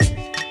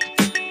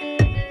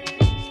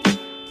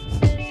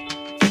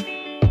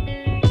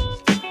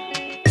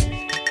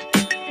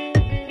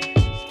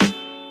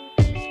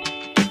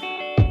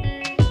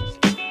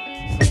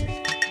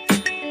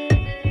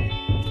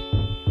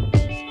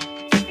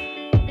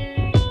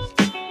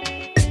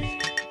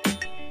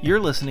You're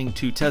listening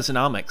to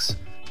Tesonomics,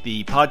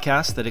 the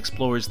podcast that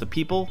explores the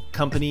people,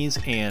 companies,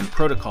 and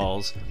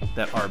protocols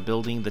that are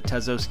building the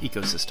Tezos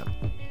ecosystem.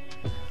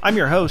 I'm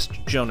your host,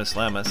 Jonas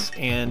Lamas,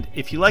 and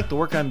if you like the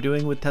work I'm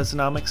doing with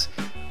Tesonomics,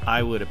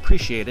 I would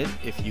appreciate it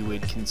if you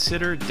would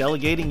consider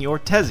delegating your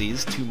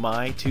Tezzies to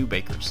my two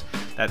bakers.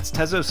 That's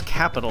Tezos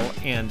Capital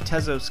and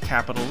Tezos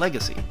Capital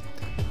Legacy.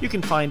 You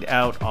can find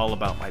out all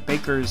about my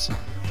bakers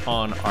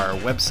on our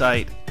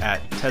website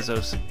at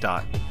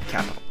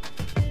tezos.capital.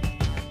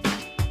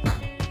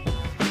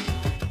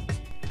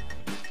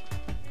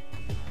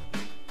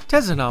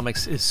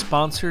 Tesonomics is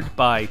sponsored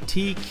by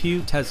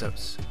TQ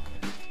Tezos.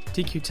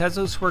 TQ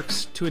Tezos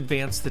works to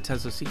advance the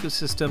Tezos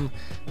ecosystem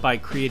by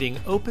creating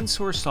open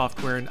source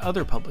software and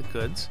other public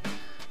goods,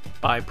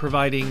 by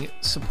providing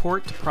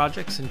support to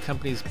projects and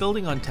companies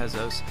building on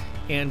Tezos,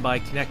 and by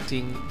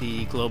connecting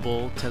the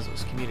global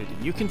Tezos community.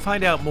 You can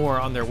find out more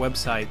on their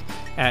website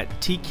at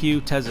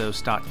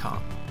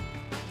tqtezos.com.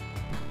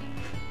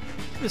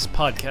 This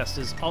podcast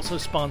is also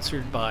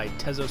sponsored by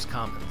Tezos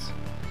Commons.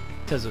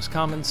 Tezos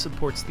Commons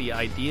supports the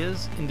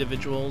ideas,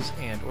 individuals,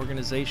 and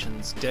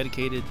organizations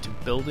dedicated to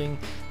building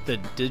the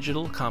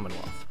digital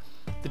commonwealth.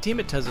 The team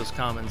at Tezos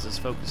Commons is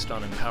focused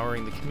on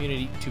empowering the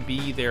community to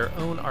be their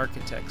own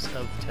architects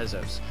of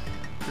Tezos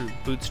through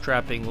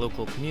bootstrapping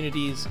local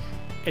communities,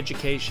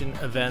 education,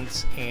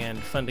 events, and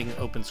funding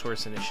open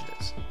source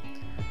initiatives.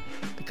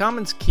 The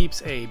Commons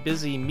keeps a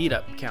busy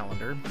meetup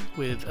calendar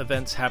with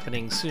events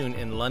happening soon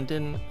in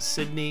London,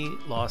 Sydney,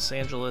 Los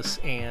Angeles,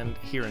 and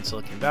here in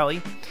Silicon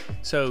Valley.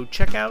 So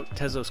check out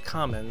Tezos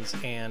Commons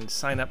and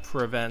sign up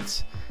for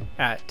events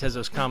at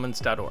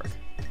tezoscommons.org.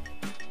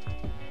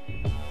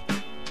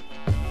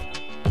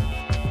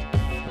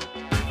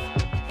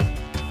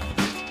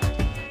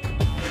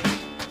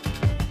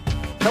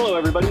 Hello,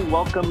 everybody.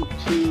 Welcome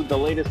to the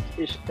latest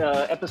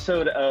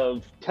episode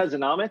of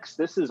Tesonomics.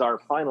 This is our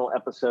final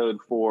episode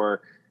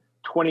for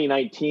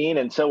 2019,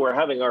 and so we're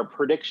having our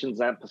predictions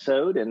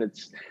episode. And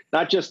it's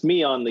not just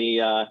me on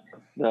the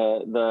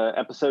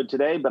episode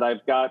today, but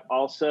I've got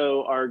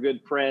also our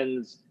good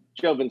friends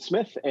Joven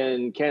Smith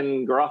and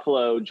Ken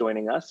Garofalo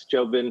joining us.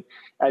 Joven,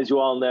 as you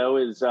all know,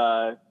 is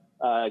a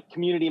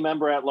community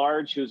member at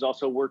large who's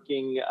also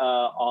working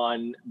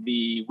on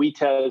the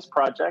WeTez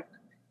project.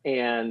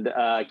 And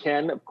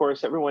Ken, of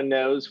course, everyone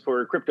knows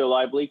for Crypto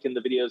Live Leak and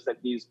the videos that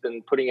he's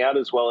been putting out,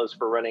 as well as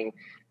for running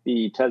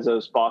the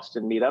Tezos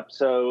Boston meetup.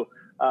 So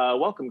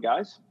welcome,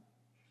 guys.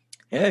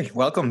 Hey,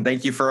 welcome.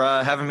 Thank you for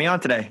having me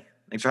on today.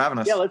 Thanks for having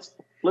us. Yeah,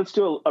 let's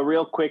do a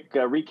real quick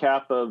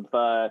recap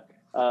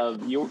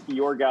of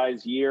your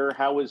guys' year.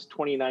 How was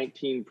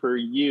 2019 for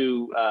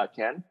you,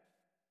 Ken?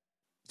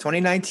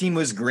 2019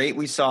 was great.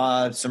 We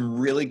saw some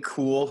really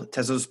cool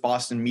Tezos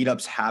Boston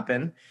meetups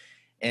happen,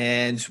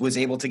 and was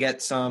able to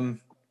get some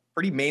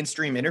pretty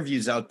mainstream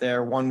interviews out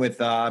there. One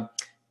with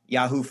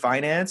Yahoo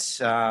Finance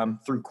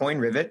through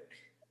CoinRivet,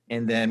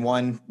 and then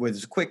one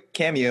was a quick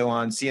cameo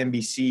on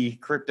CNBC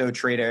Crypto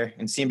Trader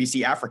and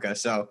CNBC Africa.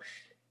 So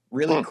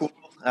really cool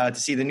to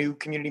see the new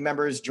community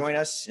members join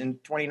us in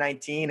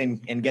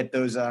 2019 and get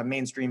those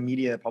mainstream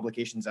media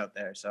publications out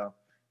there. So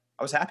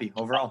I was happy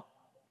overall.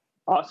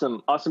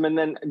 Awesome. And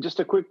then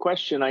just a quick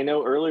question. I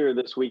know earlier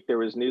this week there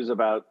was news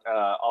about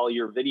all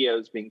your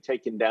videos being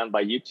taken down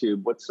by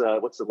YouTube. What's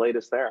the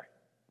latest there?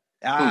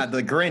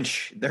 The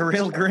Grinch, the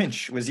real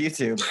Grinch was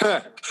YouTube.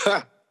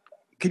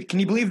 Can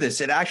you believe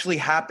this? It actually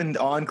happened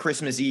on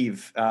Christmas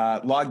Eve.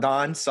 Logged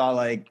on, saw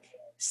like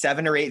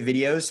 7 or 8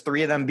 videos.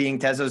 3 of them being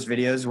Tezos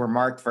videos were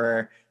marked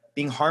for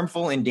being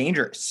harmful and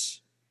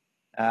dangerous.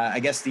 I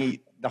guess the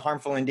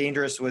harmful and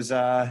dangerous was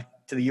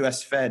to the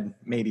U.S. Fed,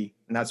 maybe,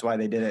 and that's why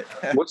they did it.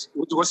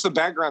 What's the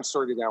background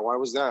story to that? Why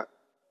was that?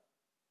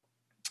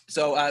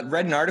 So I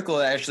read an article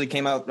that actually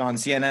came out on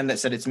CNN that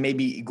said it's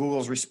maybe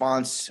Google's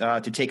response to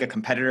take a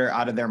competitor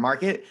out of their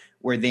market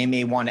where they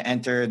may want to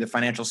enter the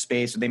financial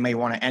space, or they may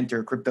want to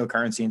enter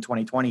cryptocurrency in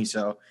 2020.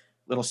 So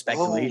little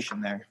speculation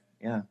there.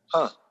 Yeah.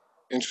 Huh.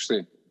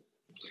 Interesting.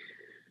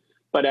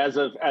 But as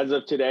of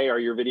today, are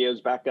your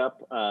videos back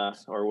up,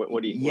 or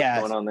what's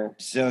going on there?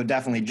 So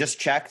definitely just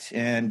checked,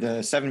 and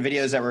the 7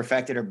 videos that were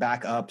affected are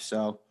back up.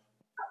 So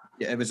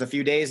it was a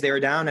few days they were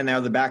down, and now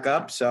they're back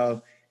up.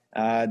 So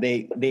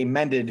they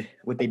mended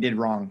what they did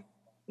wrong.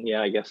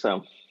 Yeah, I guess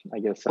so.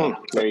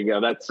 There you go.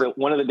 That's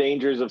one of the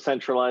dangers of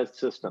centralized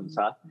systems,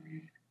 huh?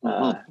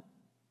 So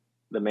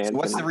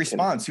what's the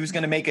response? Who's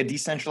going to make a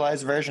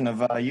decentralized version of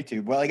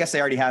YouTube? Well, I guess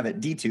they already have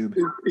it. DTube.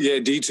 Yeah,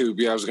 DTube.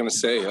 Yeah, I was going to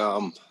say.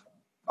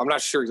 I'm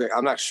not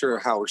sure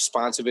how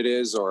responsive it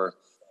is or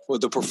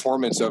what the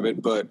performance of it,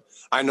 but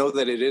I know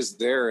that it is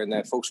there and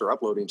that folks are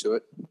uploading to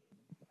it.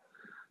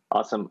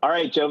 Awesome. All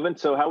right, Joven.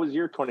 So how was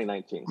your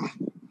 2019?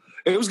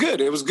 It was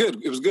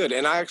good.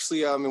 And I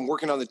actually am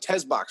working on the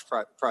TezBox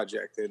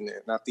project and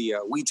not the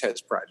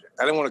WeTez project.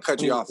 I didn't want to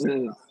cut you off.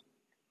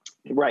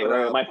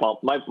 Right. My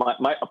fault.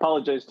 My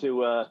apologize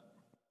to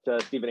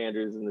Stephen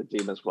Andrews and the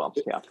team as well.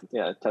 Yeah.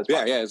 Yeah,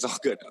 it's all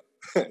good.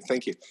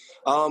 Thank you.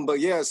 But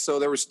yeah, so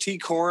there was T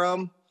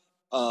Quorum,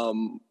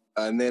 and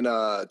then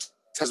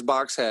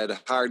TezBox had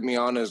hired me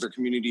on as their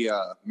community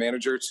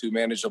manager to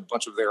manage a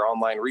bunch of their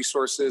online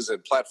resources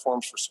and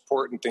platforms for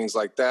support and things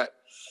like that.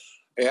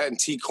 Yeah, and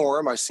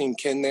T-Quorum, I seen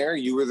Ken there.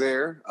 You were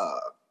there.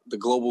 The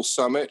Global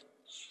Summit.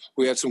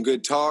 We had some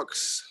good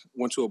talks.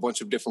 Went to a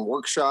bunch of different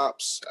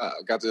workshops.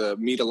 Got to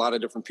meet a lot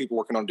of different people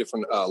working on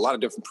a lot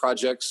of different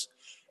projects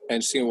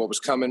and seeing what was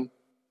coming.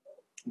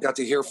 Got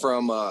to hear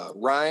from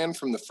Ryan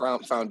from the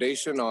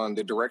foundation on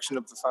the direction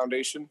of the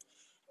foundation.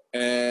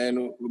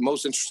 And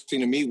most interesting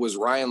to me was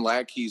Ryan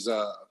Lackey's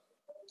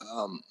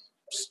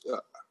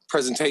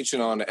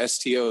presentation on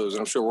STOs. And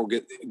I'm sure we'll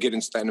get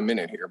into that in a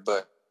minute here.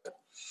 But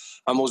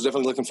I'm most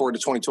definitely looking forward to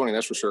 2020,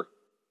 that's for sure.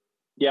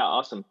 Yeah,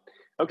 awesome.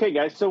 Okay,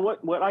 guys. So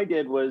what I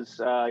did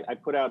was I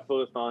put out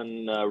both on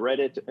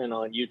Reddit and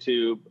on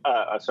YouTube,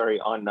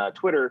 on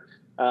Twitter,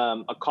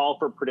 a call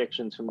for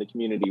predictions from the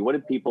community. What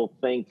did people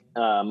think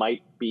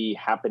might be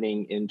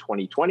happening in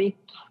 2020?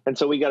 And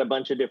so we got a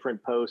bunch of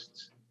different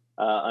posts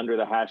under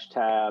the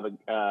hashtag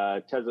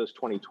Tezos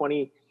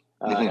 2020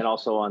 and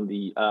also on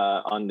the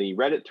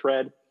Reddit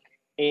thread.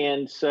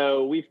 And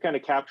so we've kind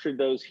of captured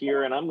those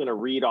here, and I'm going to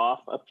read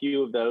off a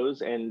few of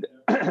those and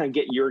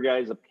get your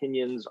guys'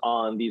 opinions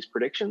on these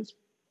predictions.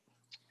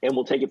 And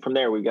we'll take it from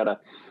there. We've got a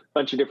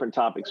bunch of different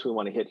topics we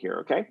want to hit here,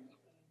 okay?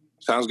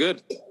 Sounds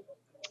good.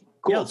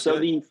 Cool.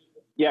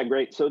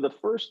 Great. So the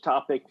first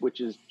topic,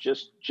 which is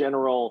just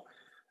general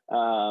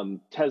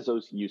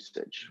Tezos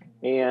usage.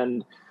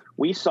 And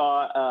we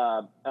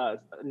saw a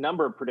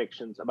number of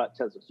predictions about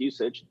Tezos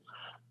usage.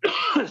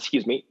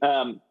 Excuse me.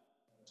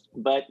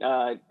 But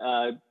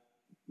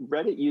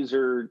Reddit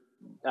user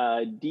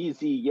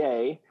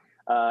DZYay,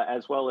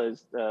 as well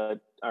as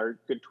our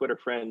good Twitter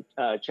friend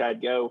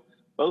Chad Go,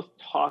 both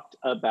talked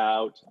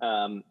about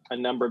a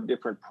number of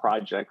different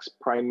projects,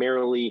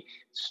 primarily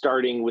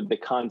starting with the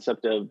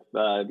concept of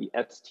the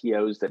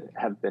STOs that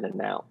have been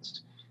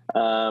announced.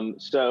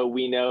 So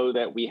we know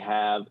that we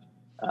have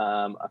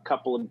a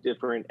couple of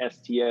different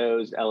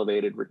STOs,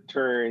 Elevated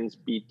Returns,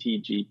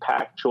 BTG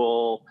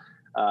Pactual,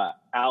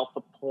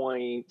 Alpha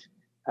Point,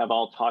 have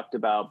all talked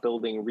about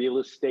building real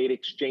estate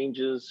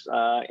exchanges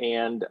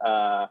and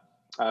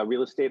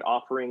real estate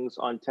offerings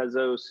on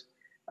Tezos.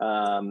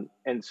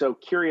 And so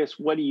curious,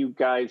 what do you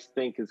guys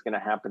think is going to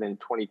happen in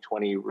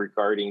 2020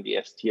 regarding the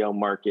STO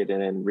market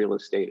and in real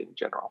estate in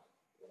general?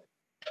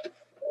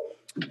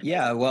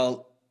 Yeah,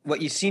 well,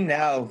 what you see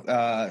now,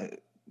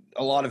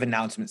 a lot of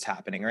announcements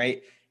happening,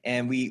 right?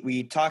 And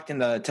we talked in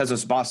the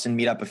Tezos Boston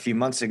meetup a few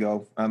months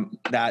ago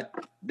that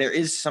there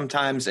is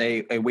sometimes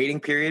a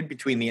waiting period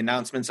between the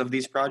announcements of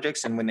these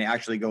projects and when they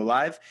actually go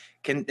live.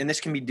 And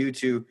this can be due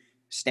to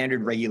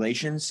standard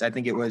regulations. I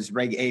think it was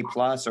Reg A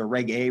plus or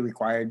Reg A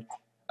required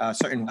a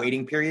certain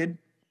waiting period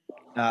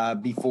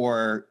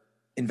before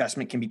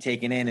investment can be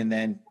taken in, and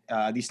then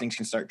these things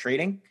can start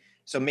trading.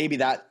 So maybe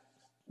that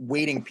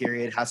waiting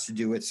period has to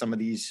do with some of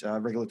these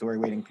regulatory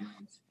waiting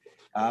periods.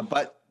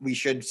 But we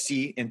should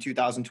see in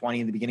 2020,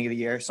 in the beginning of the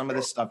year, some of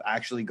this stuff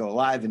actually go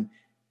live. And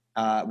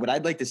what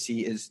I'd like to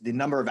see is the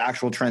number of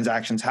actual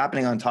transactions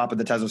happening on top of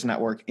the Tezos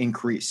network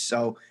increase.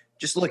 So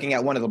just looking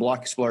at one of the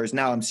block explorers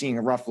now, I'm seeing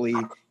roughly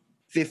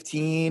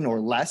 15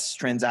 or less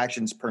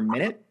transactions per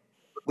minute,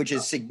 which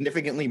is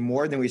significantly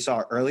more than we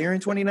saw earlier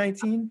in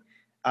 2019.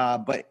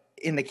 But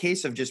in the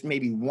case of just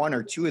maybe one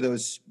or two of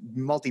those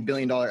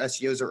multi-billion-dollar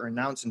SEOs that were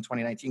announced in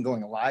 2019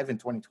 going live in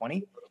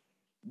 2020,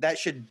 that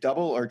should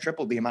double or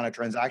triple the amount of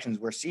transactions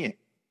we're seeing,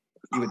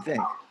 you would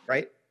think,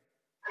 right?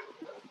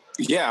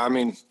 Yeah, I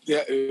mean,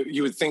 yeah,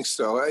 you would think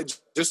so.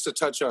 Just to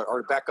touch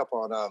or back up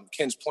on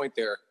Ken's point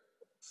there.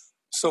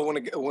 So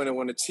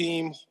when a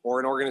team or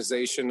an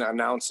organization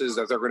announces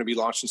that they're going to be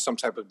launching some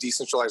type of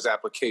decentralized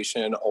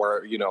application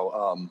or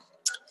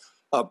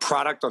a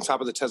product on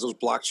top of the Tezos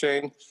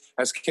blockchain,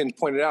 as Ken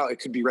pointed out, it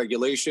could be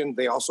regulation.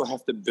 They also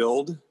have to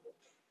build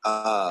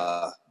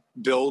the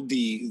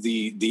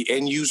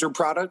end user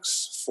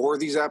products for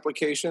these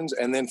applications,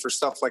 and then for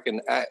stuff like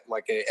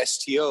a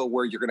STO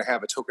where you're going to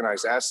have a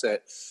tokenized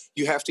asset,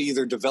 you have to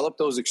either develop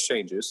those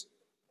exchanges,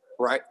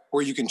 right,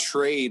 where you can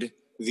trade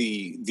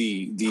the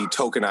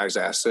tokenized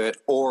asset,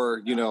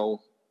 or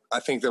I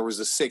think there was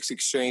a SIX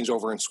exchange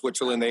over in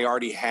Switzerland. They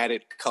already had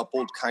it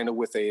coupled kind of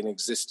with an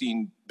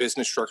existing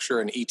business structure,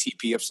 an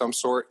ETP of some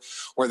sort,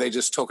 where they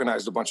just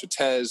tokenized a bunch of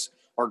Tez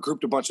or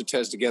grouped a bunch of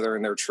Tez together,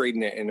 and they're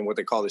trading it in what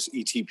they call this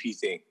ETP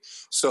thing.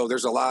 So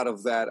there's a lot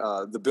of that,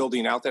 the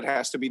building out that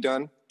has to be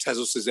done.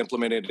 Tezos is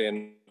implemented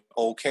in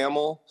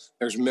OCaml.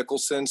 There's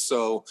Mickelson.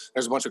 So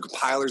there's a bunch of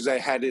compilers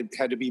that had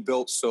to be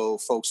built so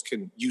folks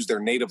can use their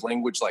native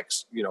language, like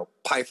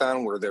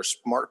Python, where there's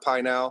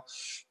SmartPy now,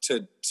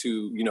 to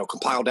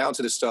compile down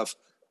to this stuff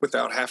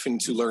without having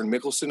to learn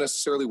Mickelson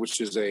necessarily, which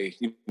is a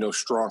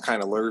strong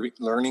kind of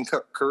learning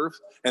curve.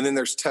 And then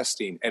there's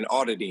testing and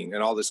auditing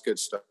and all this good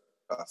stuff.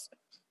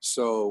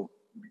 So,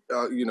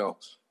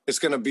 it's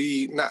going to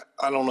be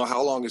I don't know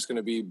how long it's going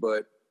to be,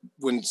 but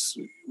when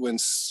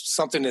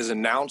something is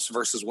announced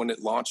versus when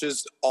it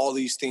launches, all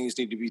these things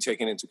need to be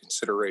taken into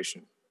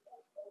consideration.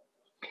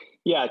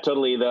 Yeah,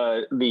 totally.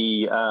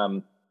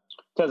 The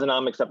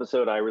Tesonomics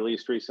episode I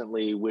released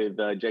recently with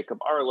Jacob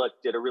Arluck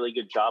did a really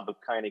good job of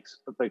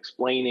of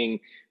explaining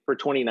for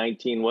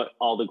 2019 what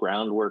all the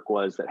groundwork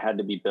was that had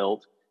to be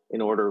built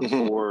in order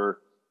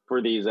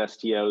for these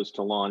STOs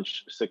to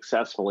launch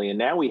successfully. And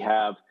now we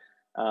have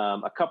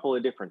a couple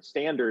of different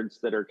standards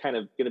that are kind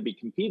of going to be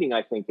competing,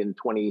 I think, in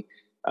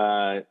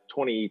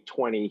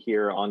 2020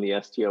 here on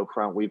the STO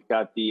front. We've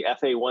got the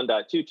FA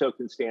 1.2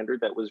 token standard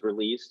that was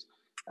released,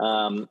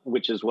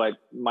 which is what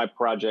my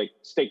project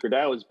Staker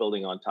DAO is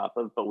building on top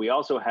of. But we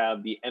also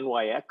have the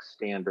NYX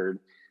standard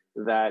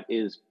that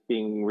is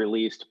being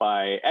released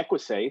by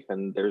Equisafe,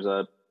 and there's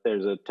a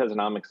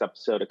Tesonomics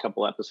episode a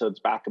couple episodes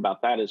back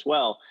about that as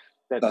well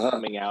that's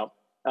coming out.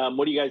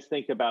 What do you guys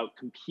think about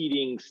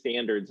competing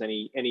standards?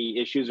 Any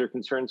issues or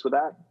concerns with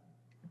that?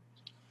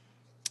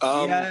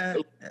 Go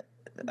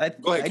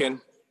ahead,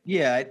 Ken.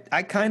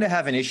 I kind of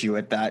have an issue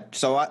with that.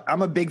 So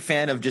I'm a big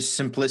fan of just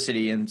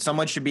simplicity, and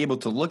someone should be able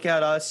to look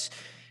at us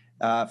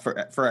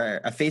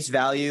for a face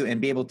value and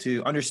be able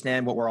to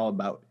understand what we're all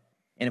about.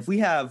 And if we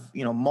have,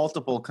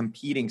 multiple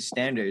competing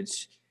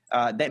standards,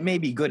 that may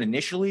be good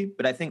initially,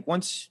 but I think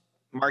once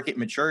market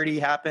maturity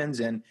happens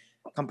and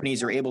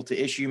companies are able to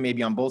issue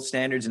maybe on both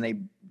standards and they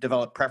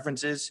develop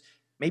preferences,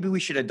 maybe we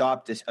should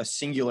adopt a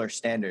singular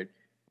standard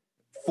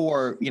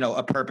for,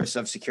 a purpose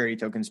of security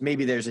tokens.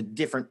 Maybe there's a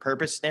different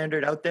purpose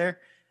standard out there,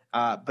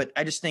 but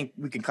I just think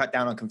we can cut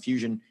down on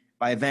confusion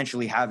by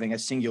eventually having a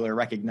singular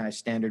recognized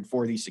standard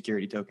for these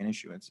security token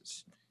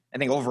issuances. I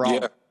think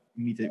overall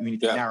we need to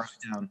narrow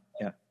it down.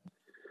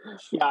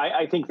 Yeah,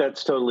 I think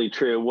that's totally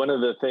true. One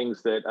of the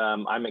things that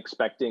I'm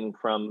expecting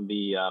from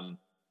the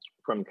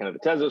from kind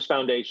of the Tezos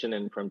Foundation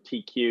and from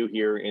TQ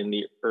here in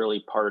the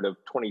early part of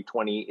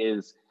 2020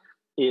 is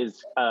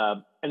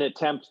an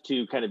attempt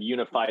to kind of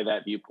unify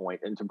that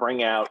viewpoint and to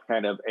bring out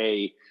kind of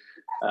a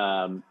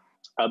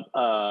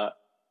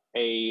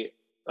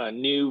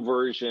new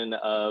version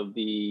of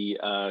the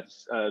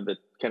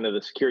kind of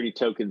the security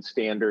token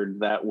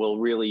standard that will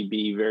really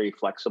be very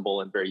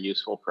flexible and very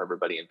useful for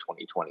everybody in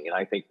 2020. And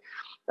I think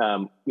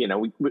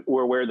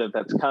we're aware that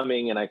that's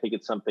coming, and I think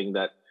it's something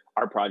that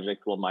our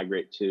project will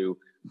migrate to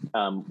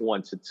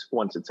once it's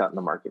out in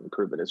the market and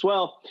proven as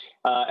well.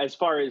 As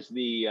far as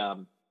the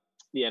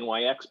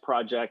NYX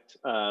project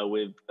and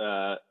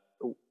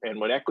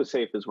what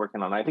Equisafe is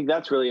working on, I think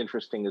that's really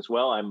interesting as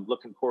well. I'm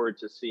looking forward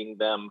to seeing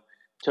them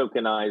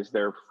tokenize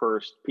their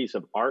first piece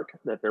of art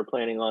that they're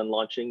planning on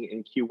launching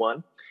in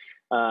Q1,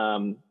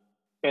 and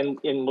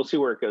we'll see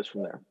where it goes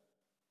from there.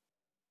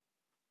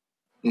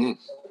 Mm.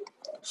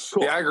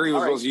 Cool. Yeah, I agree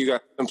with both of you guys.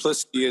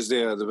 Simplicity is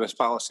the best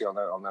policy on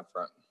that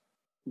front.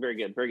 Very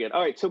good, very good.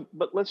 All right,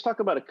 but let's talk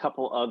about a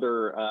couple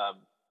other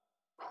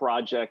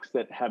projects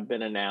that have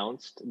been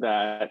announced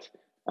that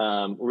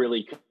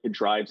really could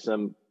drive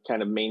some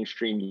kind of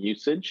mainstream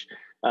usage.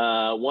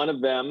 One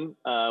of them,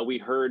 we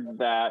heard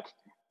that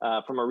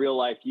from a real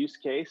life use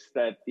case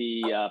that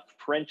the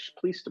French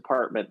police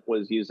department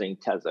was using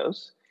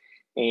Tezos.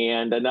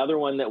 And another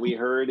one that we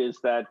heard is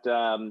that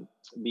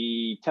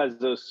the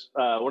Tezos,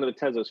 one of the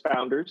Tezos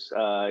founders,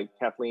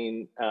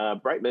 Kathleen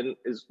Brightman,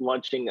 is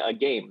launching a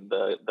game,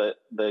 the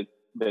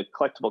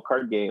collectible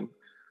card game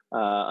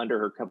under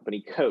her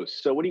company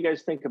Coast. So what do you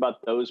guys think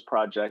about those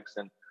projects,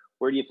 and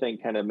where do you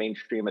think kind of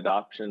mainstream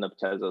adoption of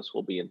Tezos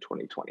will be in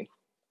 2020?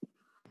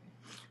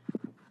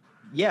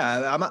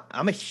 Yeah,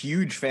 I'm a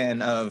huge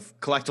fan of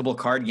collectible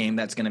card game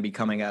that's going to be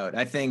coming out.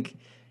 I think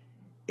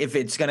if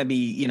it's going to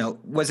be,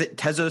 was it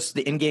Tezos,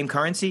 the in-game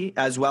currency,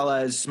 as well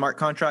as smart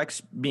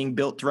contracts being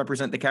built to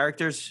represent the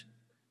characters'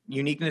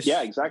 uniqueness?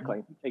 Yeah,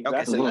 exactly.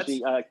 Okay, so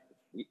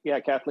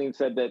Kathleen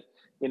said that,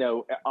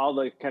 all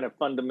the kind of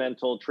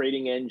fundamental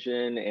trading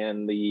engine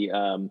and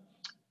the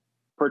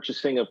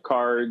purchasing of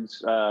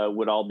cards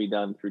would all be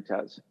done through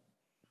Tez.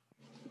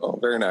 Oh,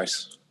 very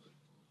nice.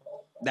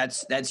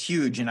 That's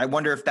huge. And I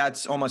wonder if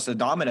that's almost a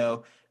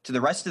domino to the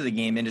rest of the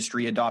game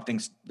industry adopting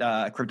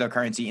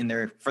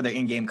cryptocurrency for their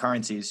in-game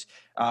currencies.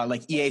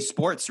 Like EA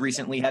Sports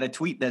recently had a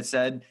tweet that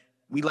said,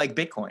 "We like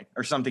Bitcoin,"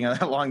 or something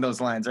along those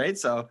lines, right?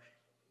 So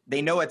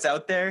they know it's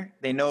out there.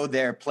 They know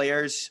their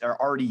players are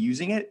already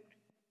using it.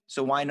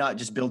 So why not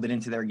just build it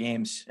into their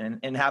games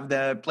and have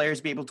the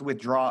players be able to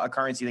withdraw a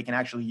currency they can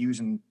actually use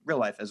in real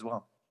life as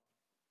well?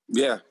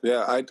 Yeah.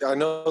 I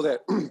know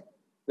that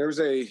there's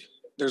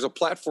a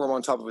platform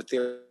on top of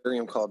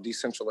Ethereum called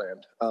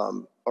Decentraland,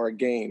 or a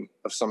game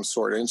of some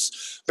sort. And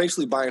it's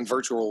basically buying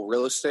virtual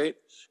real estate.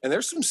 And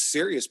there's some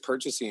serious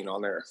purchasing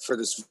on there for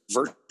this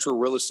virtual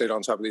real estate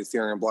on top of the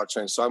Ethereum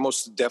blockchain. So I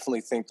most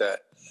definitely think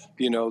that,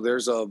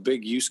 there's a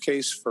big use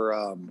case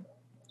for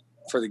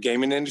the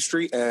gaming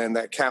industry, and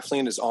that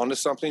Kathleen is onto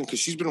something, because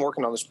she's been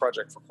working on this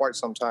project for quite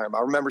some time. I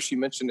remember she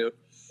mentioned it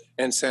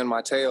in San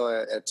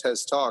Mateo at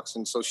Tez Talks.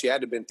 And so she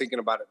had to have been thinking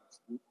about it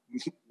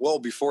well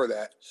before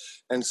that.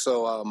 And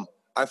so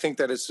I think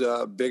that it's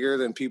bigger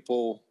than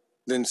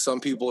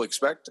some people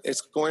expect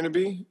it's going to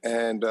be.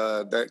 And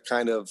that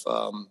kind of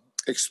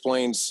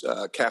explains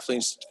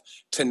Kathleen's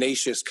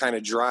tenacious kind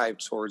of drive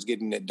towards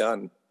getting it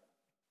done.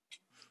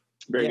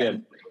 Very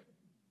good.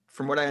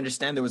 from what I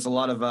understand, there was a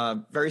lot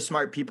of very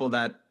smart people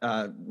that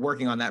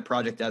working on that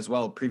project as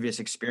well, previous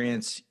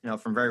experience,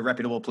 from very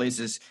reputable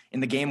places in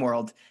the game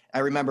world. I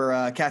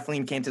remember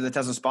Kathleen came to the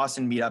Tezos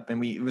Boston meetup,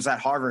 and it was at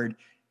Harvard,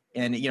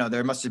 and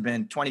there must have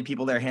been 20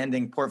 people there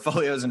handing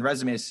portfolios and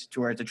resumes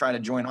to her to try to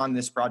join on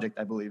this project,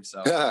 I believe.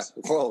 So,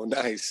 whoa,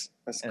 nice,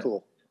 that's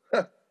cool.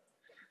 All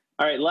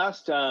right,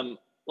 last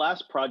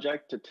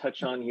project to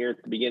touch on here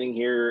at the beginning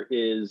here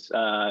is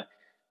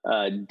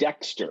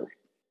Dexter.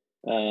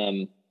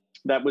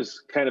 That was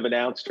kind of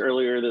announced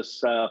earlier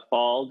this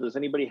fall. Does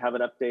anybody have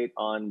an update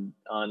on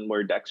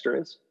where Dexter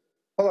is?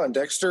 Hold on,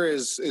 Dexter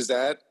is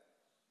that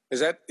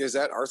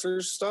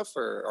Arthur's stuff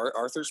or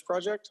Arthur's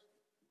project?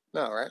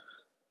 No, right?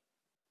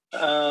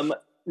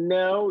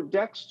 No,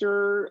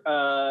 Dexter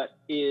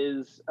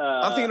is.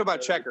 I'm thinking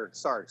about Checker.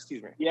 Sorry,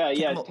 excuse me.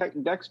 Yeah.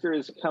 Dexter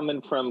is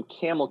coming from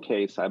Camel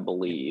Case, I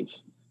believe.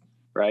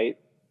 Right?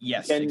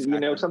 Yes. And exactly. You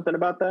know something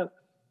about that?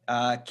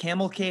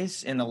 Camel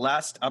Case, and the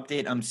last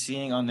update I'm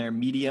seeing on their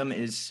Medium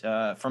is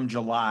from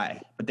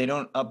July, but they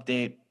don't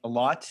update a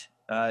lot.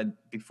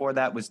 Before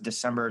that was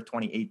December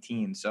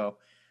 2018. So,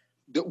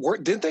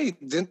 didn't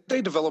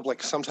they develop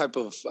like some type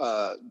of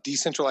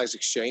decentralized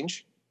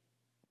exchange?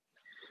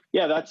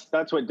 Yeah,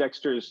 that's what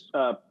Dexter's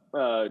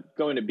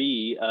going to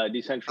be,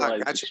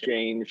 decentralized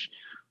exchange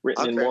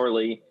written in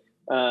Morley.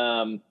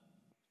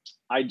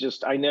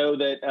 I know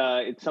that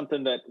it's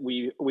something that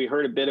we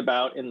heard a bit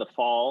about in the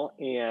fall,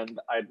 and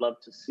I'd love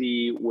to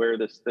see where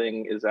this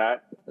thing is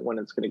at when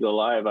it's going to go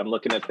live. I'm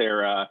looking at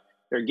their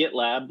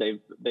GitLab.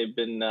 They've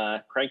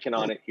been cranking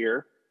on it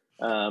here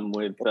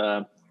with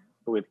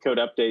code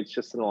updates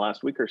just in the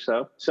last week or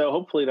so. So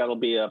hopefully that'll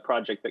be a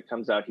project that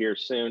comes out here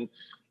soon,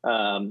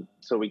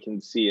 so we can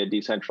see a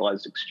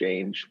decentralized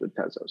exchange with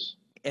Tezos.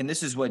 And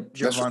this is what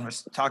Jovan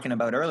was talking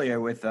about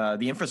earlier with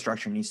the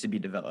infrastructure needs to be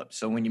developed.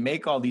 So when you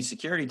make all these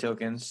security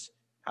tokens,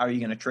 how are you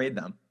going to trade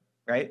them,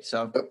 right?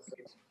 So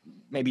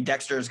maybe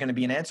Dexter is going to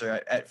be an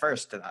answer at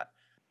first to that.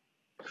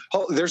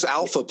 Oh, there's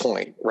Alpha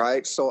Point,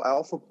 right? So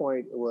Alpha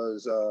Point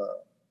was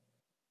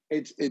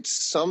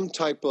it's some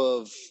type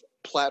of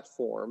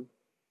platform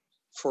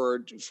for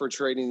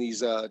trading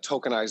these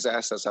tokenized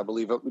assets, I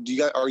believe.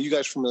 Are you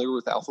guys familiar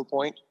with Alpha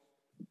Point?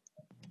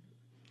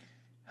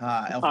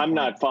 I'm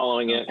not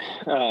following it.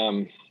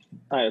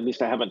 At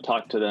least I haven't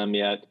talked to them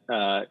yet.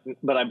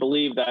 But I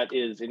believe that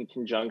is in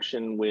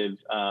conjunction with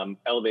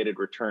Elevated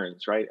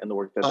Returns, right? And the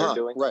work that they're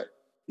doing. Right.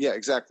 Yeah,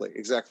 exactly.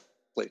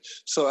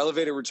 So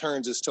Elevated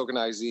Returns is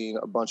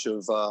tokenizing a bunch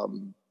of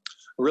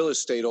real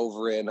estate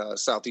over in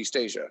Southeast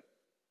Asia.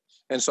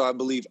 And so I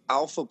believe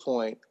Alpha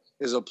Point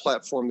is a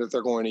platform that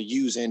they're going to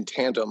use in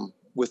tandem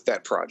with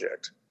that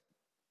project.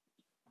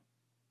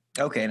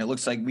 Okay, and it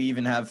looks like we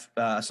even have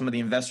some of the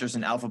investors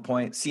in Alpha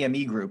Point,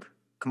 CME Group,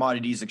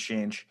 Commodities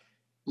Exchange.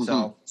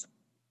 So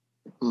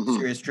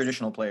serious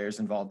traditional players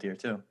involved here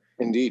too.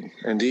 Indeed.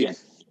 Yeah.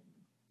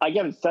 I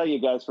got to tell you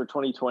guys, for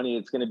 2020,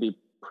 it's going to be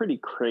pretty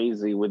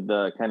crazy with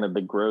the kind of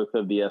the growth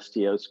of the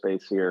STO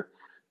space here.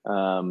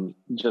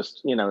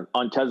 Just,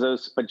 on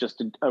Tezos, but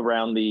just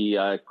around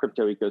the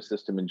crypto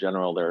ecosystem in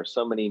general. There are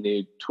so many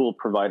new tool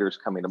providers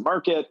coming to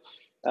market.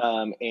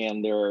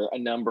 And there are a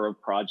number of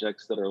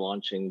projects that are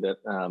launching that,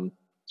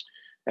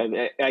 and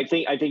I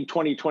think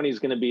 2020 is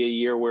going to be a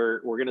year where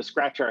we're going to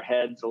scratch our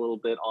heads a little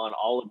bit on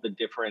all of the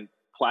different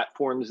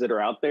platforms that are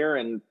out there.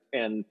 And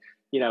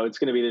there's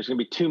going to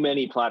be too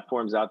many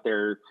platforms out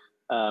there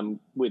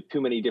with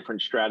too many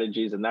different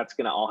strategies. And that's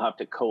going to all have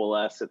to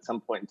coalesce at some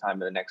point in time in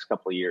the next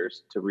couple of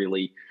years to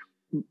really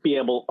be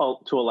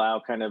able to allow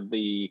kind of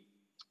the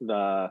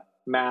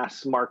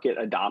mass market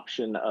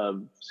adoption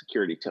of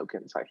security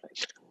tokens, I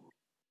think.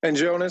 And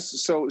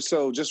Jonas,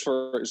 so just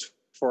for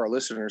our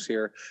listeners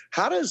here,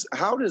 how does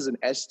an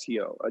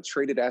STO, a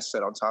traded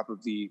asset on top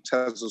of the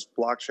Tezos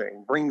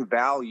blockchain, bring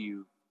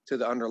value to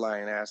the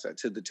underlying asset,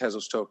 to the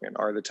Tezos token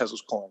or the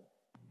Tezos coin?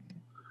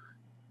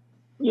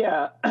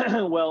 Yeah,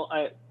 well,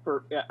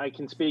 I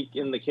can speak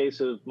in the case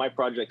of my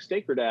project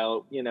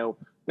StakerDAO.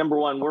 Number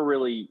one, we're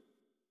really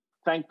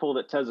thankful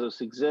that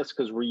Tezos exists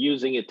because we're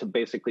using it to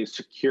basically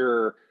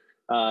secure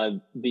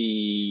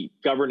the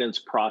governance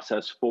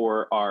process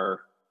for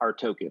our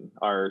token,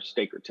 our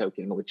staker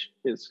token, which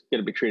is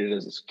going to be treated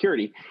as a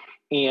security.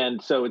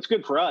 And so it's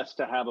good for us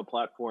to have a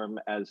platform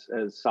as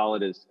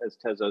solid as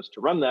Tezos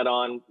to run that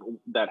on,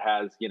 that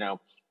has,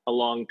 a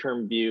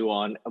long-term view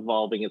on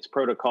evolving its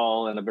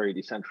protocol in a very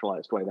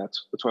decentralized way.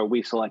 That's why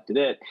we selected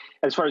it.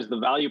 As far as the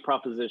value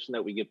proposition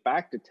that we get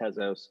back to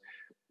Tezos,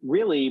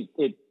 really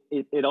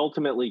it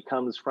ultimately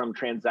comes from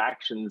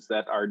transactions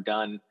that are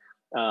done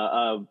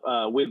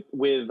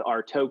with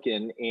our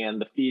token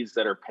and the fees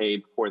that are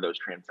paid for those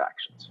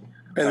transactions.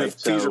 And right?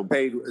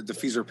 The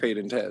fees are paid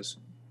in Tez.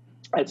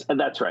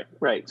 That's right.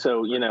 Right.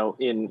 So,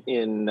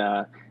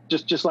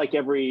 just like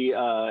every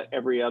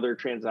other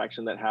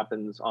transaction that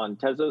happens on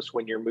Tezos,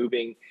 when you're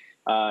moving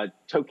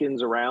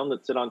tokens around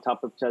that sit on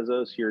top of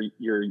Tezos,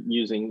 you're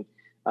using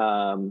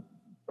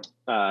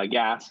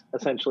gas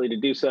essentially to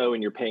do so,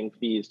 and you're paying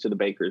fees to the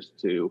bakers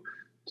to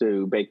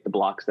bake the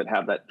blocks that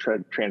have that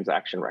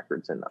transaction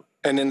records in them.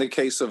 And in the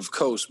case of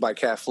Coast by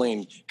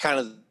Kathleen, kind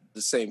of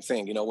the same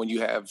thing. You know, when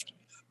you have,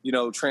 you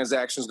know,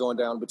 transactions going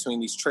down between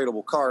these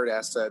tradable card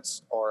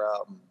assets or,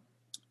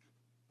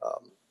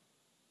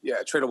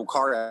 tradable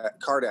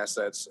card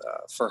assets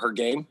for her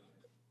game,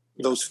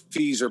 those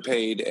fees are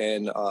paid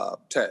in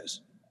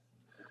TEZ.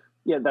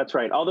 Yeah, that's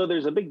right. Although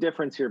there's a big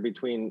difference here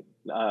between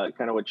kind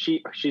of what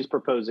she's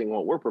proposing,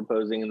 what we're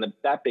proposing, and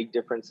that big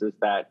difference is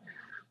that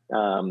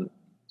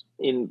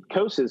in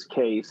Coast's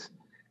case,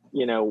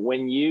 you know,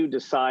 when you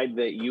decide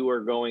that you are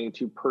going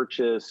to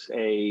purchase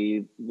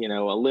a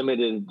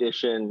limited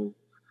edition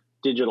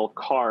digital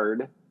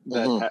card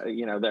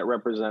that that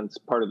represents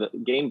part of the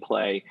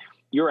gameplay,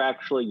 you're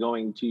actually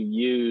going to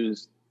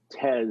use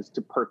TEZ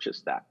to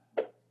purchase that,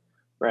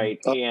 right?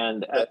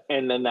 And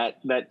then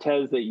that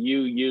TEZ that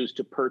you use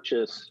to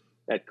purchase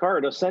that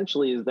card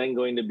essentially is then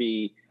going to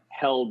be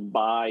held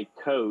by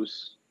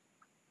Coast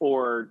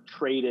or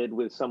traded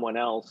with someone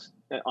else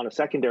on a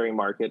secondary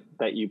market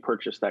that you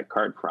purchased that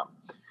card from.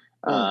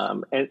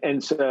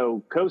 And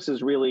so Coast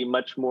is really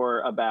much more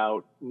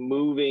about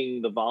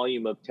moving the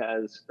volume of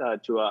TEZ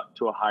to a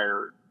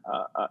higher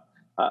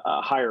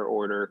higher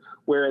order,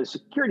 whereas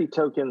security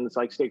tokens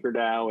like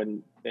StakerDAO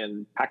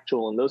and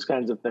Pactual and those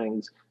kinds of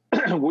things,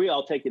 we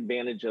all take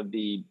advantage of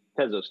the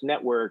Tezos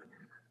network,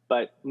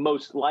 but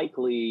most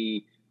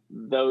likely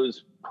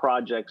those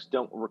projects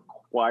don't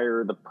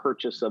require the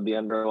purchase of the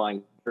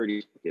underlying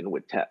security token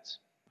with TEZ.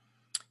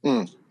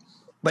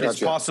 But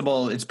Gotcha.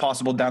 it's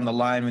possible down the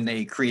line when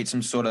they create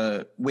some sort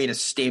of way to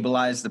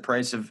stabilize the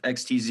price of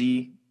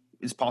XTZ,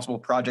 it's possible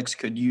projects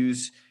could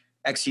use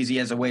XTZ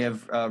as a way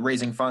of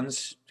raising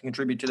funds to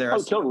contribute to their.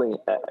 Oh, totally.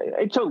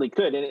 It totally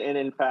could. And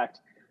in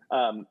fact,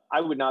 I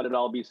would not at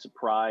all be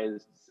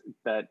surprised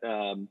that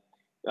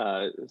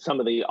some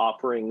of the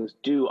offerings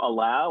do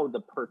allow the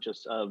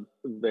purchase of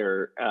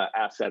their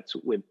assets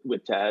with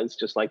TEZ,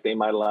 just like they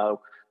might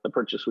allow the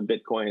purchase with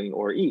Bitcoin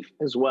or ETH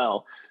as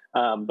well.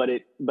 But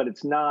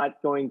it's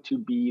not going to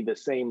be the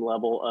same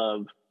level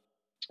of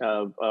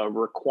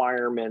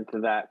requirement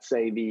that,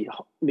 say, the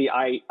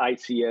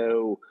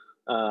ICO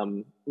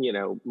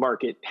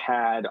market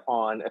had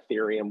on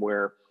Ethereum,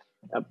 where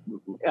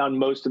on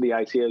most of the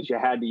ICOs you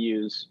had to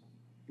use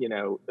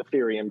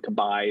Ethereum to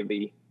buy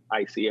the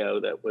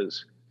ICO that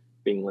was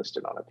being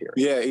listed on Ethereum.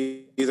 Yeah,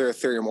 either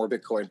Ethereum or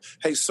Bitcoin.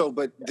 Hey, so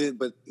like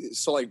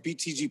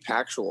BTG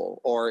Pactual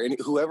or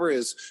whoever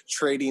is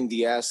trading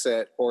the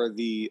asset or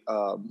the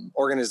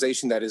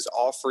organization that is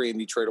offering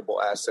the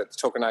tradable asset, the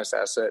tokenized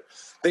asset,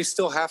 they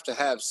still have to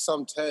have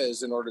some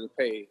TEZ in order to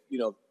pay,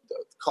 the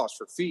cost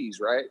for fees,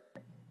 right?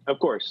 Of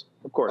course.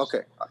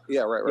 Okay.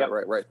 Yeah. Right. Yep.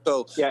 Right.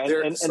 So yeah,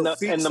 and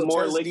the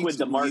more liquid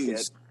the market.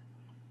 Used.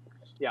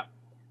 Yeah.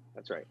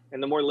 That's right.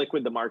 And the more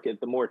liquid the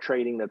market, the more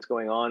trading that's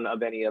going on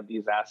of any of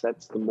these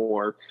assets, the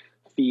more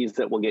fees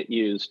that will get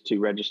used to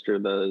register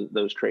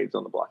those trades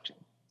on the blockchain.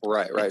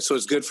 Right. So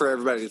it's good for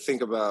everybody to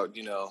think about,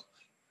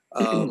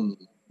 the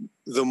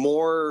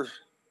more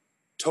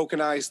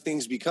tokenized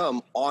things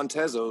become on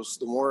Tezos,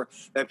 the more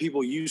that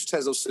people use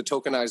Tezos to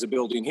tokenize a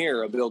building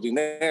here, a building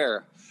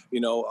there,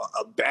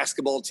 a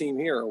basketball team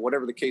here, or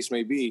whatever the case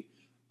may be,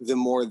 the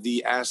more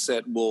the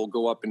asset will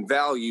go up in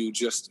value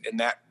just in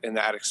that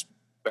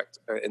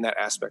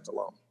aspect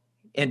alone.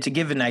 And to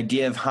give an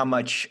idea of how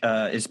much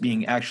is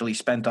being actually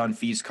spent on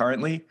fees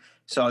currently,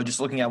 so just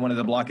looking at one of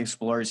the block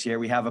explorers here,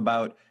 we have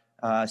about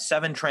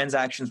 7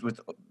 transactions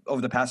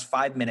over the past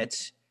 5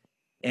 minutes,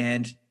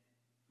 and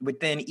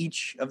within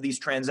each of these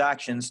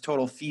transactions,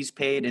 total fees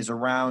paid is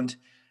around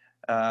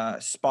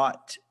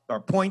spot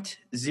or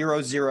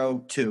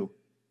 0.002.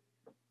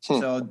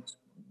 So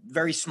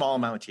very small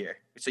amount here.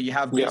 So you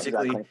have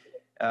basically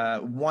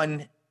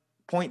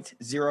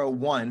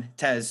 1.01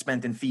 TEZ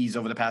spent in fees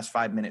over the past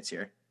 5 minutes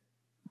here.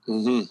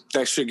 Mm-hmm.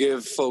 That should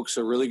give folks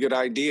a really good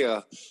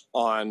idea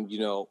on,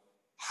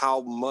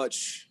 how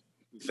much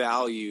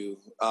value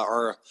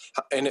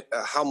and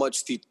how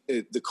much the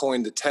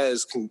coin, the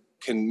TEZ, can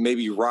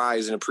maybe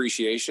rise in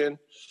appreciation,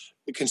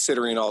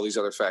 considering all these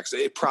other facts.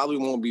 It probably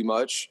won't be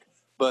much,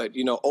 but,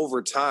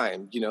 over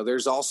time,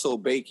 there's also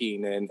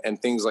baking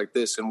and things like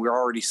this. And we're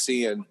already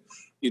seeing,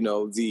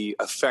 the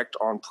effect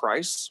on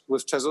price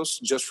with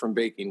Tezos just from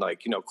baking.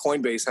 Like,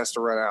 Coinbase has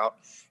to run out,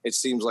 it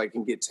seems like,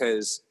 and get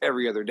TEZ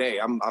every other day.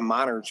 I'm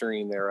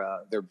monitoring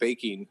their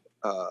baking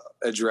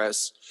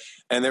address,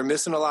 and they're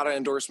missing a lot of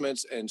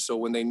endorsements. And so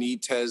when they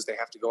need TEZ, they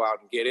have to go out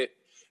and get it.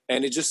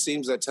 And it just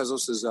seems that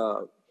Tezos is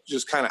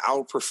just kind of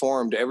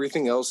outperformed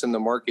everything else in the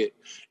market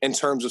in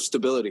terms of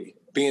stability,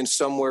 being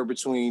somewhere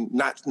between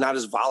not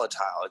as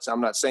volatile.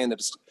 I'm not saying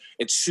that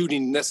it's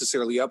shooting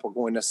necessarily up or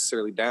going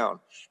necessarily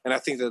down. And I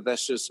think that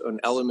that's just an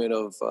element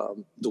of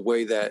the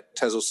way that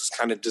Tezos is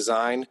kind of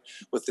designed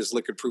with this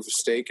liquid proof of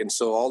stake. And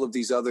so all of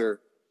these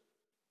other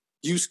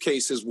use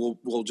cases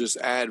will just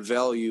add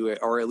value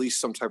or at least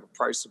some type of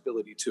price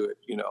stability to it,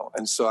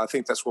 And so I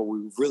think that's what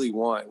we really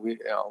want.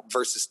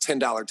 Versus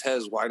 $10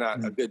 TEZ, why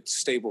not a good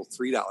stable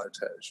 $3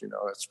 TEZ?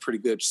 That's pretty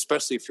good,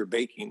 especially if you're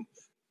baking.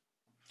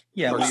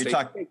 Yeah,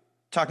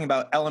 talking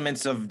about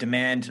elements of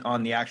demand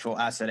on the actual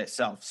asset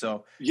itself.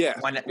 So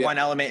one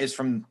element is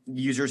from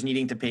users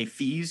needing to pay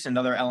fees.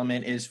 Another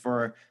element is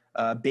for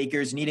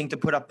bakers needing to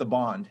put up the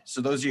bond.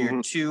 So those are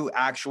your two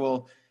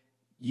actual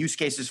use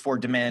cases for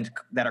demand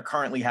that are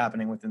currently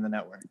happening within the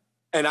network.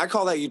 And I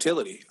call that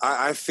utility.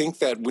 I think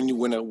that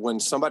when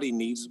somebody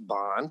needs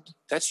bond,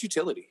 that's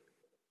utility.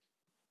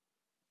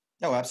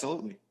 Oh,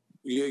 absolutely.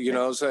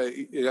 So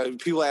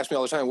people ask me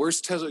all the time,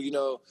 "Where's Tesla?"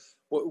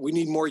 We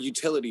need more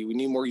utility. We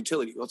need more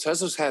utility. Well,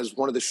 Tesla has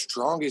one of the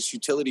strongest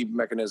utility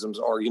mechanisms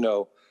or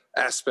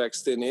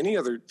aspects than any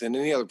other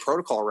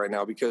protocol right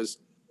now. Because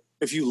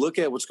if you look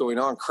at what's going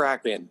on,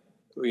 Kraken,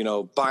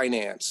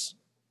 Binance,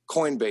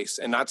 Coinbase,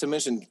 and not to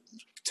mention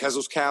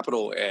Tesla's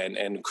Capital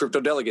and Crypto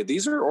Delegate,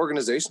 these are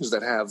organizations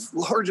that have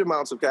large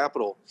amounts of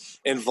capital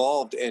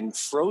involved in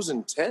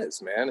frozen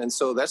Tez, man. And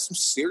so that's some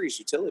serious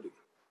utility.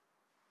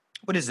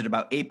 What is it?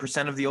 About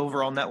 8% of the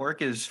overall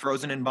network is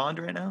frozen in bond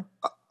right now?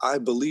 I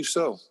believe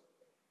so.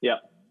 Yeah.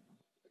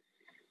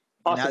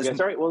 Awesome, guys.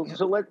 All right. Well,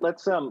 so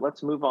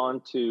let's move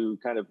on to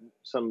kind of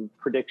some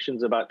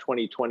predictions about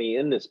 2020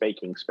 in this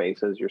baking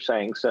space, as you're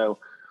saying. So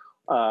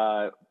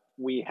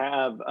we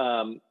have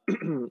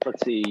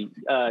let's see,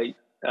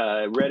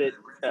 Reddit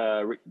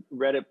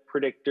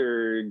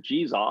predictor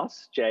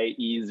Jesus,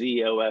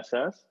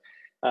 Jezoss,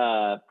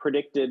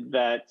 predicted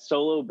that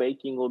solo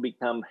baking will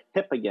become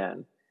hip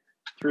again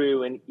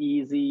through an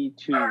easy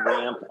to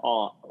ramp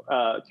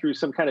on, through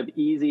some kind of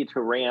easy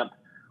to ramp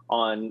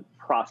on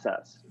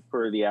process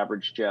for the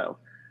average Joe.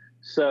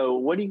 So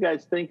what do you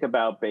guys think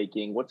about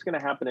baking? What's going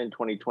to happen in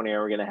 2020?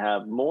 Are we going to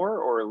have more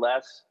or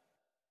less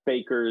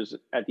bakers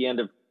at the end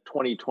of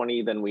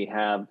 2020 than we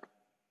have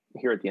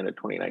here at the end of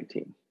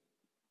 2019?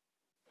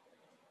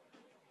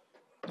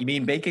 You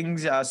mean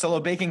solo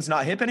baking's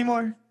not hip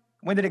anymore?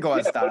 When did it go out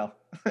of style?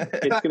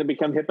 It's going to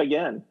become hip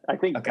again. I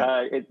think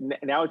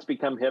now it's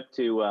become hip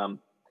to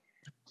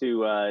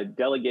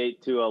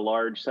delegate to a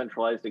large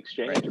centralized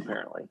exchange,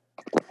 apparently.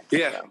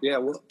 Yeah.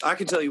 Well, I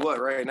can tell you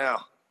what right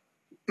now.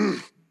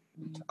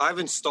 I've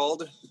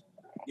installed,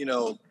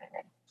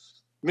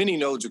 many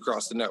nodes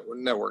across the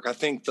network. I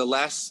think the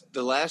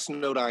last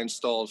node I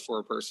installed for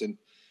a person,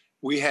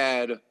 we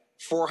had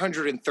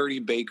 430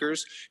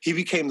 bakers. He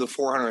became the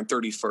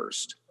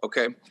 431st.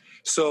 Okay,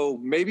 so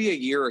maybe a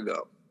year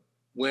ago,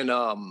 when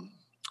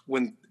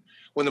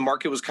the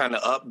market was kind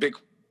of up,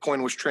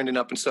 Bitcoin was trending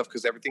up and stuff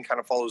because everything kind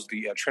of follows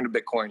the trend of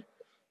Bitcoin.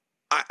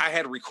 I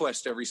had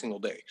requests every single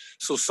day,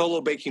 so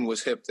solo baking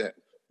was hip then.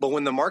 But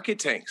when the market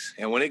tanks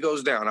and when it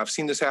goes down, I've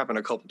seen this happen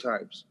a couple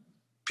times.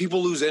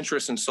 People lose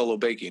interest in solo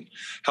baking.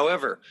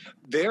 However,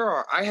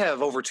 I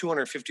have over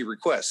 250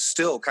 requests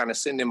still kind of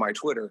sitting in my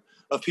Twitter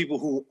of people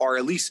who are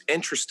at least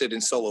interested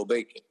in solo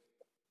baking,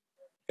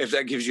 if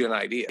that gives you an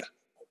idea.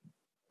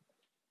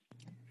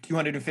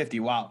 250,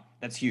 wow,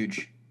 that's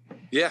huge.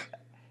 Yeah.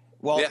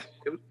 Well, yeah,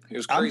 it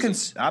was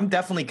crazy. I'm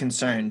definitely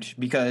concerned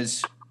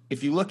because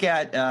if you look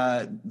at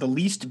the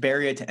least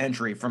barrier to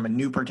entry from a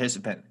new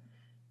participant,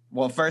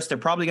 well, first, they're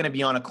probably going to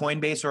be on a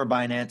Coinbase or a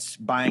Binance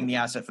buying the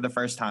asset for the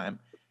first time.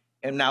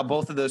 And now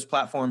both of those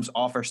platforms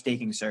offer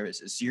staking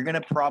services. So you're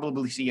going to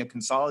probably see a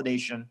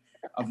consolidation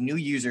of new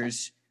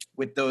users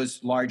with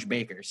those large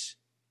bakers.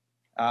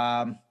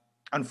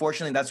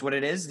 Unfortunately, that's what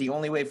it is. The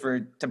only way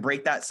to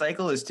break that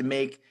cycle is to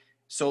make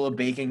solo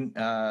baking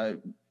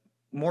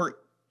more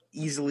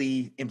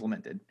easily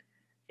implemented.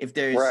 If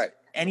there's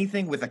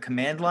anything with a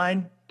command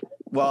line,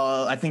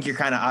 well, I think you're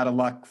kind of out of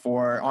luck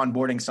for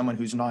onboarding someone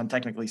who's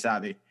non-technically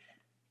savvy.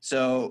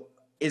 So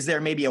is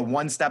there maybe a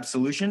one-step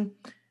solution?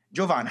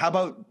 Jovan,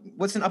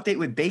 what's an update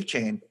with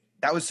BakeChain?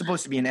 That was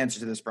supposed to be an answer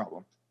to this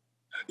problem.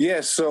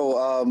 Yeah, so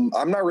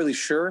I'm not really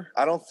sure.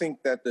 I don't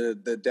think that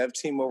the dev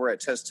team over at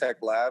Test Tech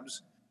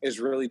Labs is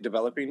really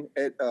developing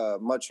it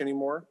much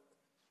anymore.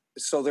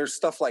 So there's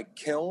stuff like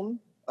Kiln,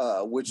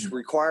 which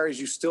requires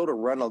you still to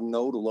run a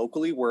node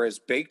locally, whereas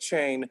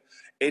BakeChain,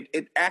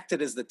 it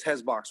acted as the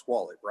Tezbox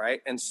wallet,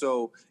 right? And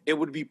so it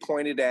would be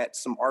pointed at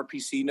some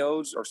RPC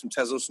nodes or some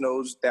Tezos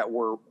nodes that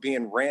were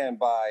being ran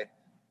by,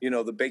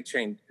 the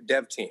BakeChain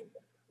dev team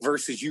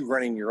versus you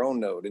running your own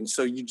node. And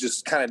so you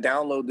just kind of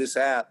download this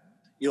app,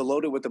 you'll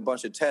load it with a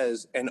bunch of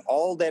Tez, and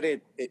all that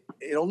it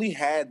only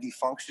had the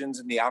functions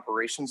and the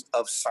operations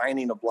of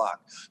signing a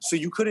block. So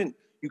you couldn't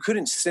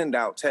send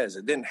out Tez.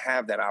 It didn't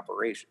have that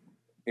operation.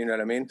 You know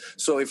what I mean?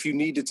 So if you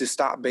needed to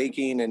stop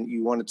baking and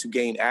you wanted to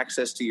gain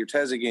access to your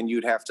Tez again,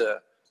 you'd have to,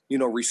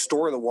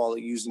 restore the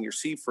wallet using your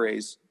seed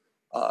phrase.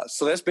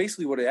 So that's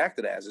basically what it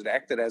acted as. It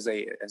acted as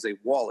a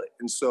wallet.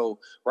 And so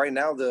right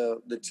now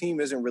the team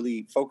isn't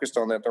really focused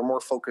on that. They're more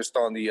focused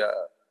on the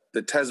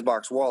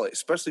Tezbox wallet,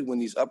 especially when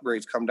these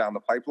upgrades come down the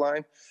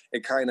pipeline.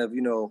 It kind of,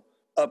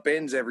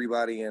 upends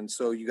everybody. And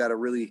so you got to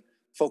really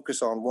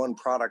focus on one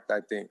product, I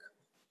think.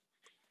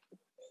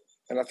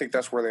 And I think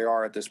that's where they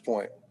are at this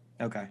point.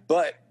 Okay.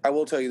 But I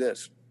will tell you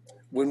this.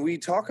 When we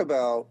talk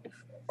about,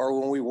 or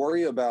when we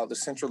worry about the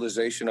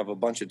centralization of a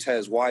bunch of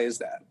Tez, why is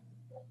that?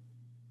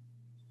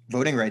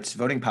 Voting rights,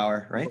 voting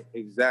power, right?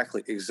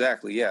 Exactly.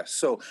 Yeah.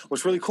 So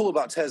what's really cool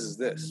about Tez is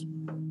this.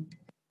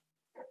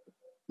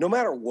 no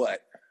matter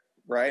what,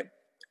 right?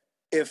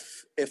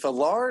 If a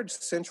large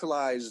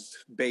centralized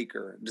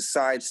baker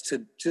decides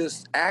to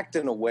just act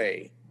in a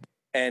way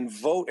and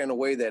vote in a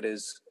way that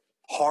is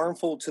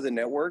harmful to the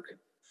network,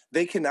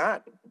 they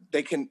cannot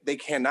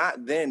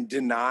then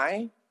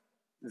deny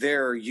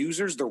their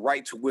users the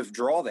right to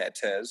withdraw that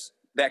TES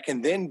that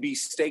can then be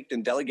staked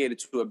and delegated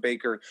to a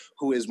baker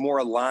who is more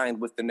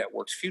aligned with the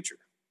network's future.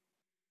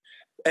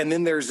 And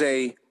then there's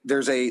a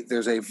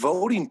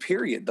voting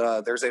period.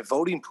 There's a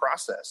voting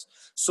process.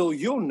 So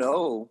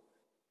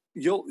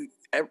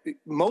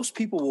most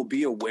people will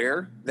be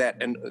aware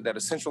that a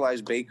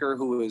centralized baker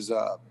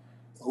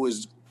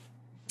whose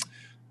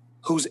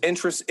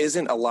interest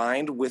isn't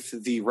aligned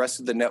with the rest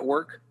of the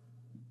network,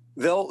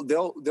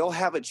 they'll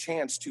have a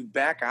chance to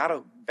back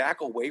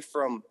away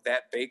from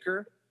that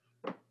baker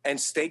and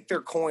stake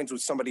their coins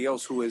with somebody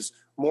else who is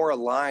more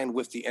aligned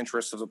with the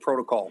interests of the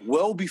protocol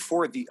well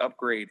before the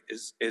upgrade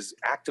is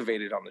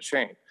activated on the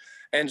chain.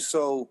 And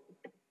so,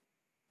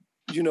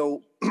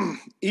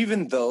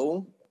 even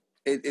though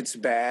it's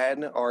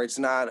bad or it's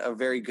not a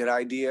very good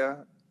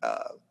idea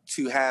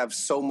to have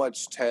so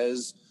much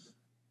TES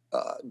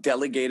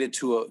delegated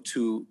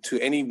to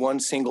any one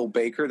single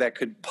baker that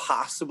could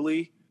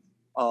possibly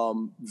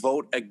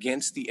vote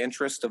against the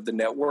interest of the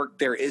network,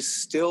 there is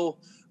still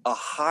a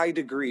high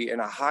degree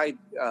and a high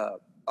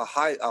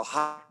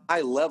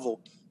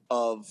level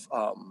of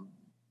I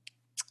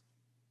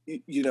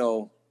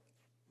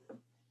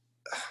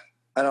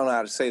don't know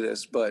how to say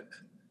this, but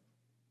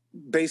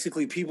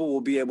basically people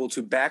will be able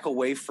to back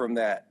away from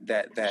that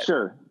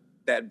Sure.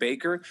 that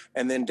baker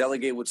and then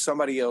delegate with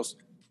somebody else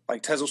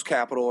like Tezos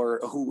Capital or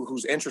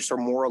whose interests are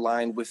more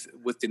aligned with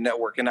the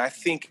network. And I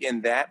think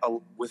in that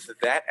with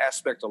that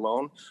aspect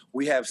alone,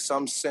 we have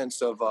some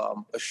sense of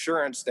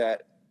assurance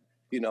that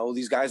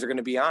these guys are going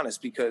to be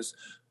honest, because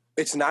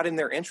it's not in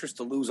their interest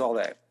to lose all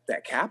that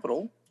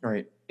capital.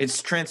 Right.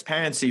 It's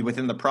transparency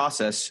within the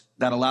process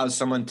that allows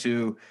someone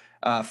to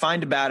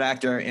find a bad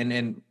actor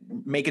and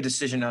make a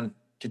decision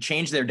to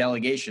change their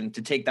delegation,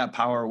 to take that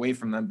power away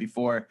from them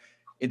before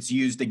it's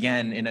used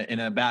again in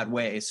a bad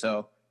way.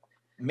 So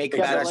make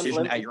that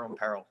decision at your own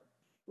peril.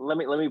 Let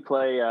me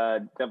play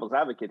devil's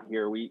advocate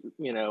here.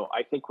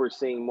 I think we're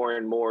seeing more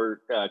and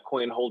more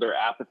coin holder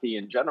apathy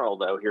in general,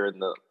 though, here in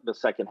the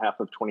second half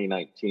of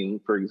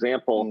 2019. For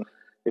example,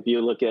 if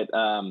you look at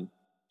one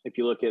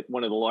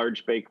of the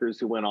large bakers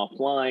who went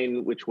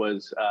offline, which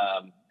was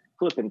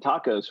Flippin'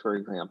 Tacos, for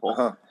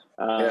example,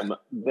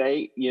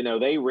 they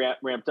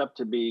ramped up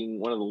to being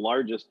one of the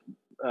largest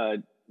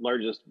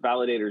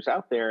validators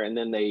out there, and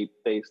then they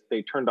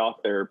turned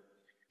off their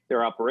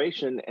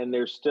operation, and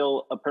there's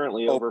still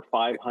apparently over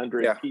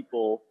 500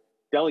 people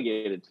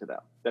delegated to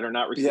them that are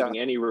not receiving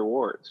any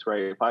rewards,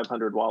 right?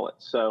 500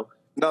 wallets. So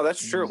no,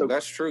 that's true.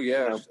 That's true.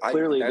 Yeah.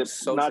 Clearly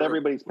not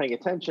everybody's paying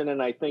attention.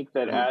 And I think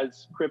that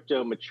as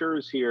crypto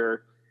matures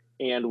here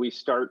and we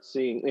start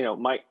seeing,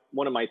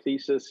 one of my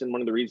thesis and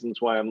one of the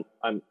reasons why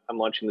I'm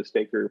launching the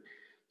Staker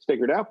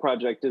DAO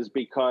project is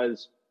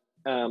because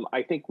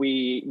I think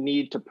we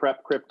need to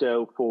prep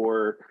crypto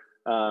for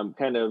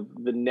kind of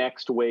the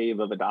next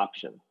wave of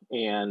adoption.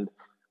 And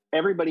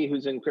everybody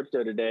who's in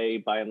crypto today,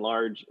 by and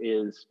large,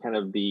 is kind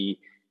of the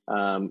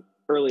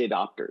early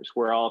adopters.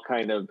 We're all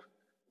kind of,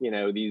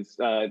 these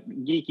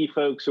geeky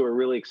folks who are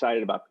really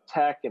excited about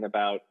tech and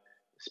about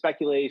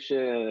speculation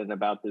and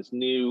about this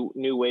new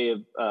way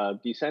of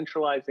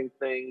decentralizing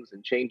things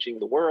and changing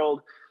the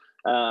world.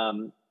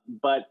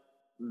 But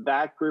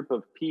that group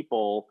of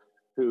people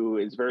who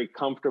is very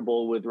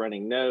comfortable with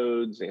running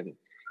nodes and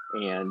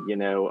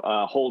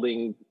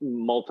holding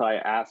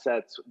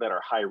multi-assets that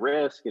are high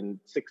risk and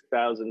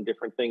 6,000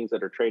 different things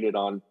that are traded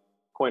on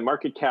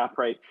CoinMarketCap,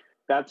 right?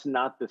 That's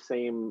not the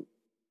same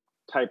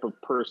type of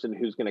person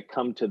who's going to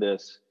come to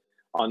this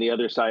on the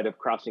other side of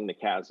crossing the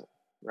chasm,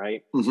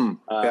 right?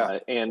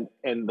 And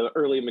the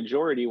early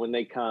majority, when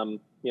they come,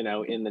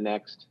 in the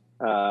next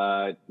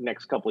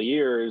couple of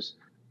years,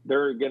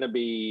 they're going to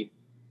be,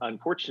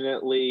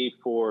 unfortunately,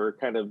 for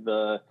kind of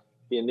the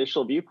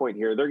initial viewpoint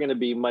here, they're going to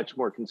be much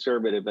more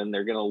conservative, and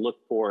they're going to look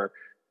for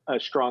a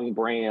strong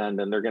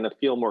brand, and they're going to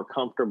feel more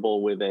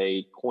comfortable with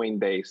a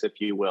Coinbase, if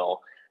you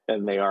will,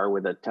 than they are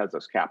with a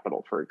Tezos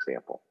Capital, for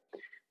example,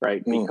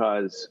 right?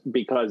 Because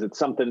it's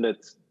something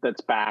that's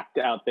backed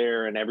out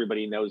there and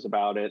everybody knows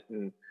about it,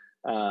 and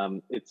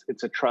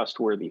it's a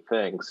trustworthy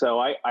thing. So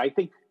I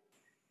think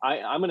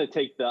I'm going to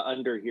take the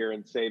under here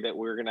and say that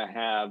we're going to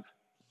have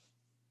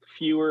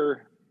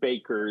fewer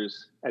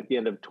bakers at the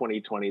end of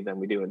 2020 than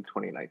we do in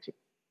 2019.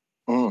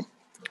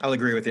 I'll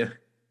agree with you.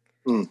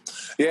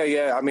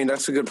 Yeah. I mean,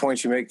 that's a good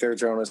point you make there,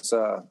 Jonas.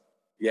 Or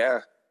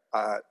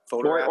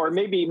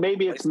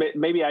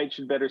maybe I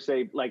should better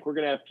say, like, we're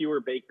going to have fewer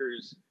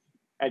bakers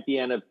at the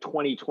end of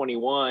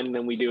 2021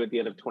 than we do at the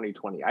end of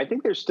 2020. I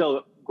think there's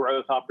still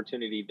growth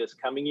opportunity this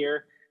coming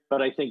year,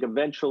 but I think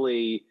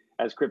eventually,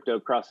 as crypto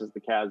crosses the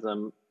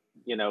chasm,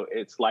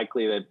 it's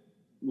likely that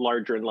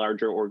larger and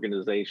larger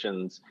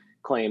organizations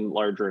claim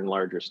larger and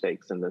larger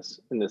stakes in this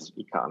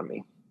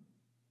economy.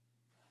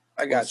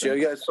 I got you.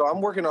 Yeah, so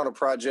I'm working on a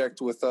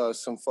project with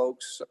some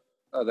folks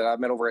that I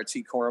met over at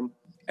T-Quorum,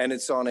 and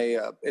it's on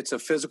it's a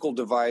physical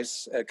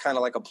device, kind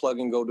of like a plug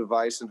and go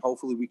device, and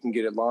hopefully we can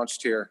get it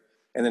launched here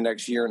in the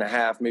next year and a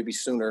half, maybe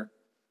sooner.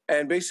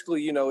 And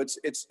basically,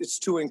 it's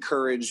to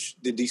encourage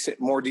the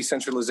more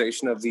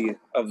decentralization of the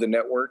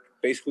network.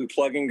 Basically,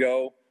 plug and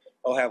go.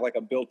 I'll have like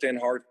a built-in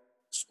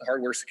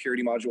hardware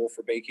security module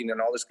for baking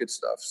and all this good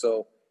stuff.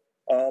 So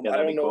I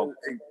don't know.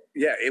 Cool.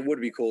 Yeah, it would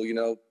be cool.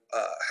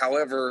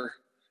 However,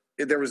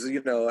 there was,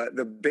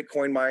 the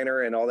Bitcoin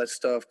miner and all that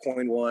stuff,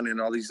 Coin One and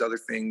all these other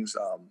things.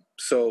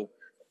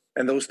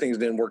 And those things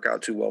didn't work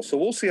out too well. So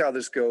we'll see how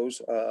this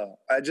goes.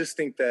 I just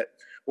think that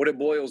what it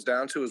boils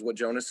down to is what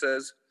Jonas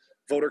says,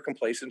 voter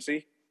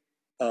complacency,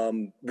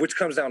 which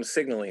comes down to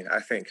signaling, I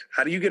think.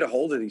 How do you get a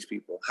hold of these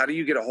people? How do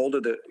you get a hold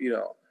of the,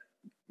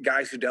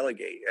 guys who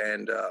delegate?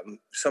 And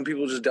some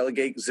people just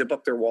delegate, zip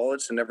up their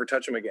wallets and never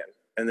touch them again.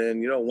 And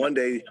then, one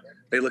day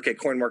they look at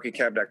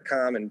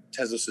coinmarketcap.com and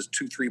Tezos is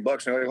 $2-3 and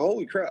they're like,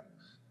 holy crap.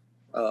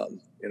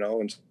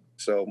 And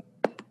so.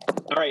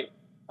 All right.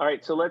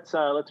 So let's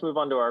move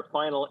on to our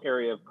final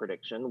area of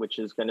prediction, which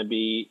is going to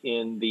be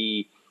in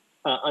the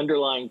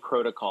underlying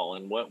protocol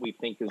and what we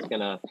think is going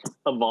to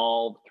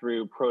evolve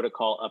through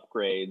protocol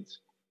upgrades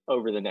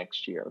over the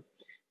next year.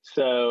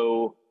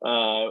 So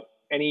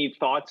any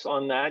thoughts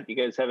on that? You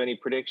guys have any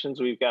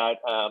predictions? We've got,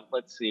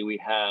 let's see, we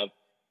have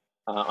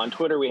on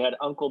Twitter, we had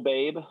Uncle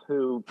Babe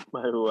who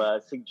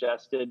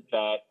suggested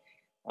that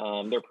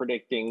they're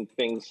predicting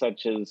things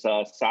such as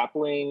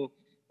sapling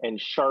and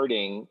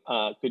sharding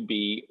could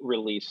be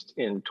released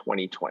in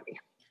 2020.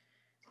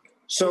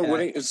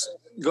 So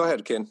go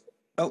ahead, Ken.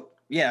 Oh,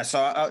 yeah. So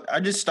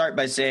I'll just start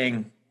by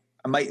saying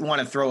I might want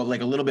to throw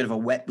like a little bit of a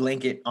wet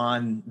blanket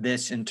on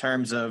this in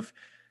terms of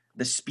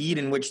the speed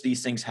in which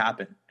these things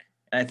happen.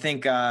 And I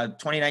think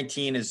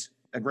 2019 is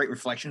a great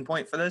reflection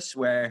point for this,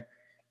 where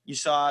you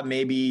saw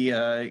maybe,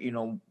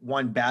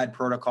 one bad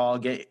protocol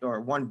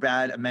one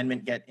bad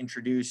amendment get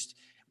introduced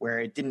where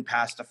it didn't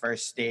pass the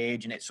first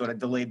stage and it sort of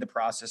delayed the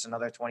process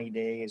another 20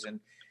 days. And,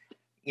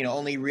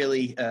 only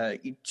really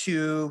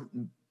two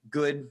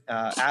good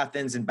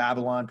Athens and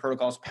Babylon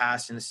protocols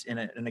passed in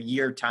a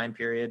year time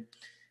period.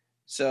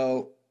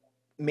 So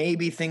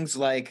maybe things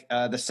like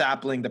the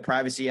sapling, the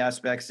privacy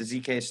aspects, the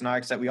ZK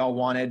snarks that we all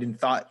wanted and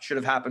thought should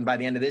have happened by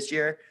the end of this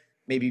year,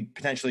 maybe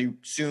potentially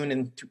soon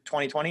in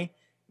 2020.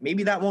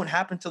 Maybe that won't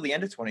happen till the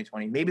end of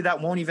 2020. Maybe that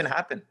won't even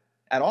happen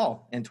at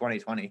all in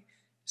 2020.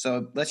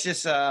 So let's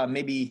just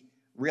maybe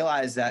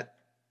realize that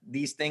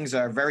these things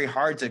are very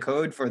hard to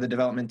code for the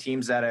development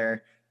teams that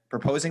are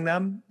proposing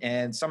them.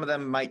 And some of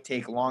them might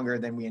take longer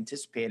than we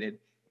anticipated.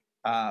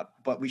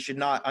 But we should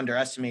not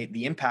underestimate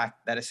the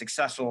impact that a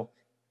successful,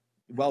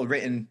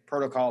 well-written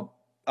protocol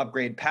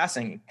upgrade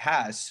passing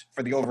has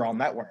for the overall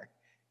network.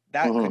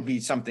 That could be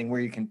something where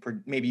you can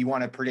maybe you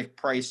want to predict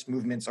price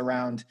movements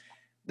around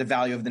the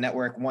value of the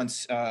network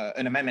once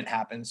an amendment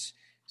happens.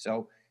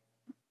 So,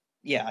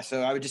 yeah,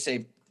 so I would just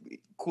say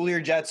cool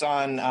your jets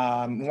on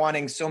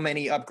wanting so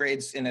many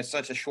upgrades in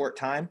such a short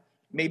time.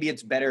 Maybe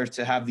it's better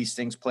to have these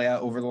things play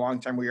out over the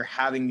long term where you're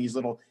having these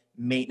little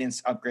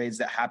maintenance upgrades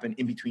that happen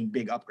in between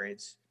big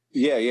upgrades.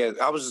 Yeah.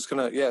 I was just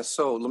gonna.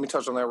 So let me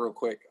touch on that real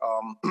quick.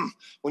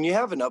 When you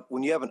have an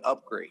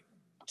upgrade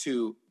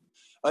to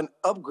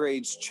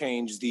upgrades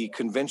change the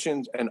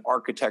conventions and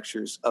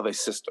architectures of a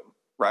system,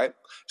 right?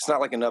 It's not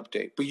like an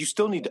update, but you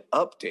still need to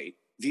update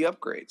the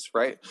upgrades,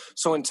 right?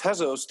 So in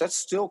Tezos, that's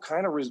still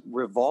kind of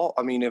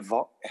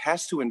it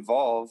has to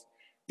involve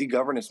the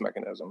governance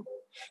mechanism.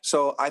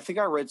 So I think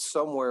I read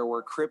somewhere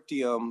where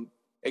Cryptium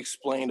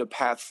explained a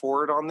path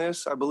forward on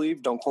this, I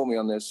believe. Don't quote me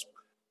on this.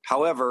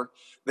 However,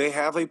 they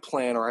have a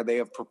plan, or they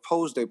have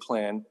proposed a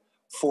plan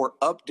for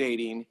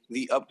updating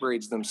the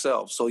upgrades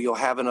themselves. So you'll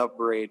have an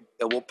upgrade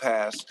that will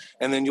pass,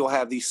 and then you'll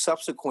have the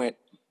subsequent,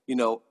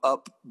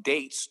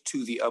 updates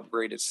to the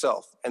upgrade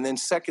itself. And then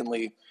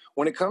secondly,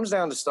 when it comes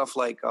down to stuff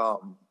like,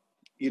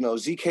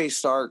 ZK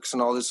snarks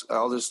and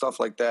all this stuff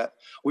like that,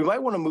 we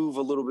might want to move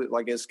a little bit,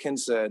 like as Ken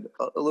said,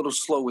 a little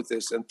slow with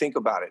this and think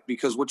about it,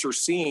 because what you're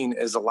seeing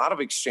is a lot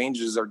of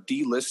exchanges are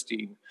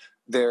delisting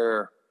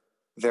their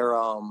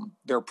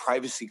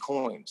privacy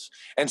coins.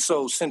 And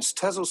so since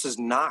Tezos is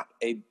not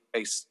a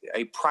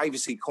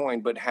privacy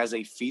coin, but has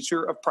a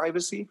feature of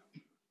privacy,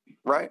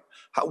 right?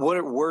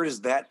 Where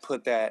does that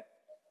put that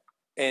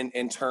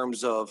in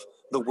terms of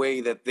the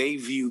way that they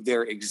view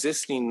their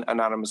existing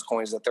anonymous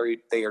coins that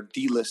they are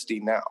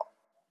delisting now?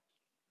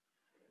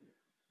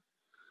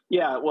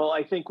 Yeah, well,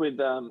 I think with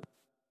the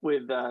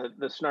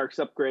Snarks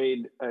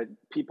upgrade,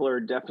 people are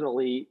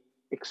definitely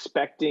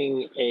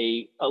expecting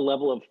a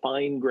level of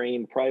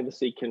fine-grained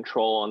privacy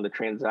control on the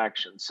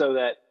transaction, so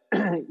that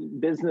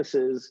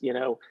businesses,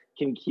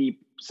 can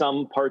keep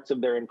some parts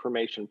of their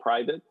information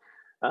private,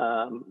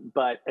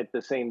 but at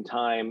the same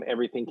time,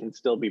 everything can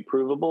still be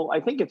provable. I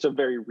think it's a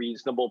very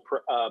reasonable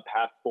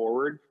path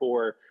forward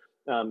for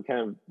kind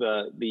of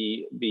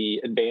the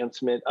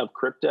advancement of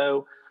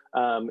crypto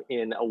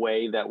in a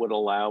way that would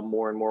allow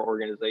more and more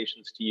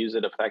organizations to use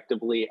it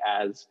effectively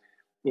as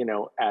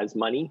as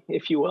money,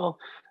 if you will,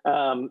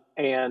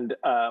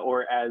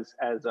 or as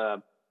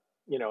a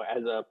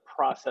as a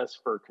process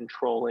for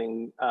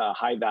controlling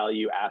high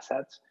value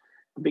assets,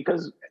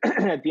 because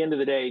at the end of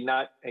the day,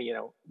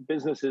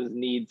 businesses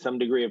need some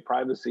degree of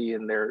privacy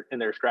in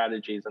their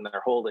strategies and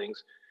their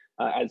holdings,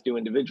 as do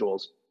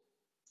individuals.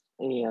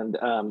 And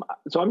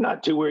so I'm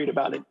not too worried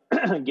about it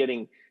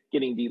getting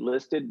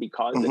delisted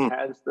because it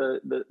has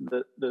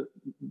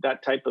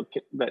that type of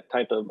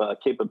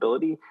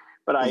capability.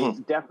 But I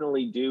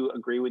definitely do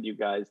agree with you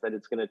guys that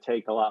it's going to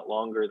take a lot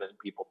longer than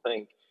people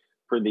think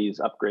for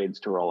these upgrades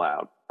to roll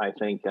out. I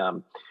think,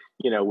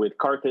 with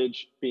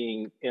Carthage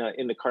being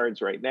in the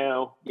cards right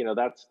now,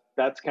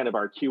 that's kind of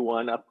our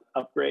Q1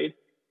 upgrade.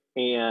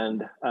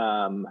 And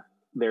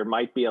there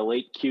might be a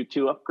late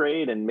Q2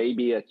 upgrade and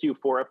maybe a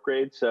Q4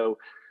 upgrade. So,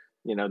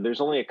 there's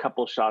only a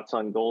couple shots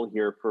on goal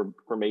here for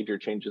major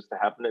changes to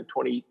happen in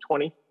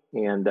 2020.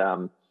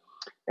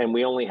 And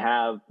we only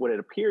have what it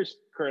appears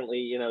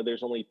currently,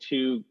 there's only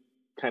 2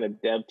 kind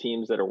of dev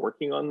teams that are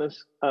working on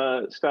this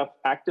stuff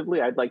actively.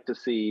 I'd like to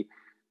see,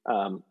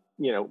 I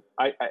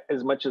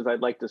as much as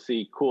I'd like to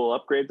see cool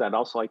upgrades, I'd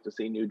also like to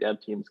see new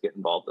dev teams get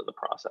involved in the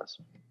process.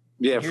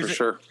 Yeah, for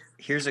sure.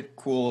 Here's a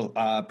cool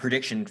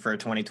prediction for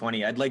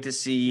 2020. I'd like to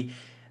see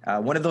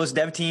one of those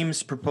dev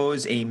teams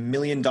propose a $1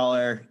 million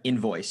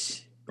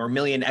invoice or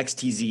million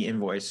XTZ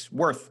invoice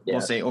worth,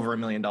 we'll say, over $1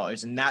 million.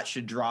 And that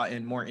should draw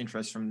in more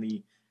interest from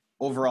the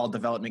overall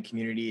development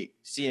community,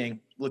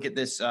 look at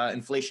this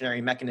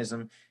inflationary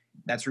mechanism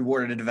that's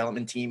rewarded a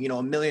development team,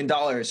 $1 million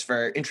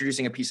for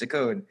introducing a piece of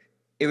code.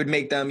 It would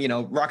make them,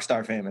 rock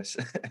star famous.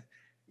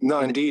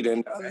 No, indeed.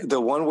 And the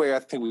one way I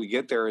think we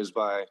get there is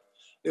by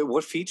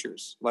what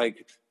features,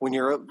 like when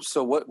you're up.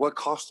 So what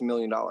costs $1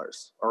 million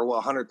or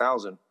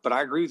 100,000? But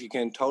I agree with you,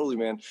 Ken, totally,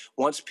 man.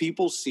 Once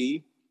people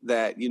see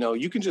that,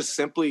 you can just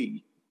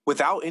simply,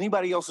 without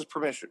anybody else's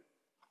permission,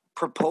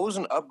 propose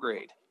an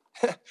upgrade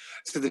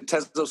to the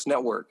Tezos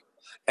network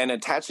and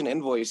attach an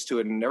invoice to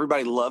it, and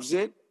everybody loves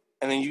it,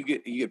 and then you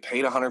get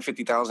paid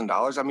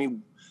 $150,000. I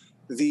mean,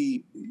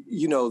 the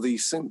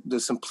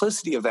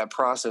simplicity of that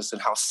process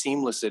and how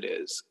seamless it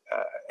is,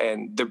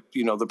 and the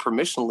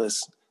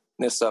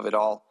permissionlessness of it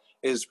all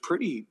is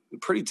pretty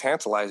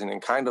tantalizing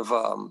and kind of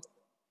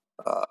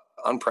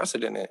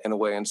unprecedented in a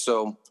way. And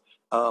so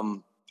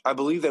I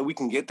believe that we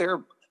can get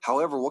there.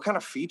 However, what kind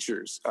of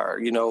features are,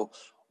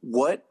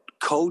 what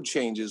code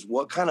changes,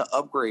 what kind of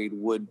upgrade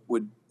would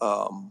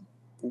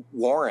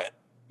warrant,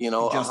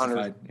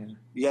 justified. 100?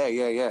 Yeah,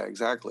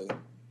 exactly.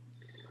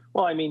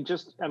 Well,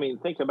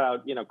 think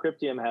about,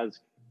 Cryptium has,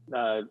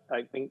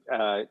 I think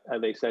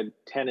they said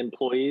 10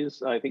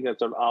 employees. I think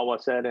that's what Awa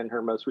said in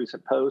her most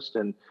recent post.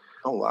 And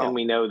oh, wow. And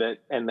we know that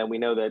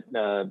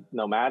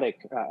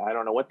Nomadic, I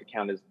don't know what the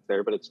count is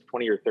there, but it's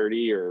 20 or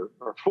 30 or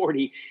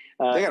 40.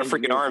 They got a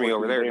freaking army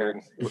over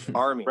there.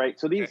 Army. Right.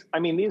 So these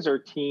are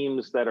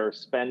teams that are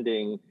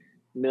spending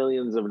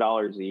millions of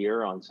dollars a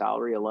year on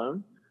salary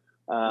alone.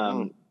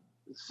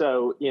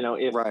 So,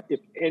 if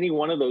any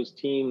one of those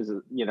teams,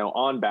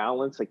 on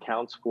balance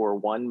accounts for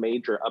one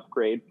major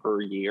upgrade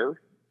per year,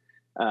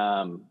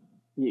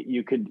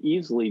 you could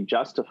easily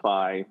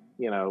justify,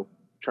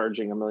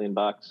 charging $1 million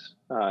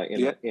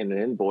in an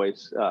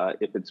invoice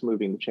if it's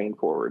moving the chain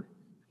forward.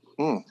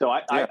 So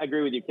I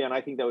agree with you, Ken.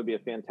 I think that would be a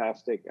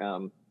fantastic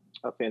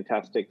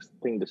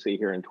thing to see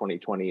here in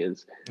 2020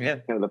 is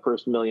kind of the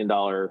first $1 million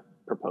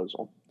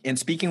proposal. And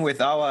speaking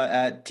with Awa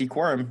at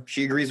T-Quorum,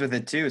 she agrees with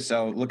it too.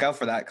 So look out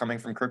for that coming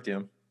from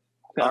Cryptium.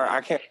 All right, I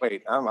can't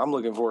wait. I'm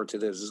looking forward to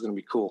this. This is going to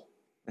be cool.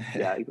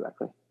 Yeah,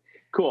 exactly.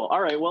 Cool. All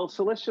right. Well,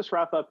 so let's just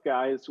wrap up,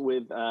 guys,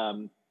 with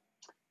the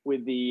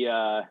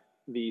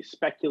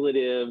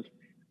speculative.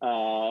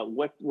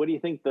 What do you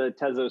think the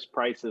Tezos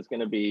price is going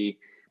to be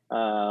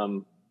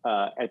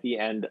at the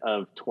end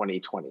of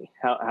 2020?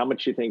 How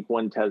much do you think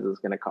one Tez is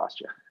going to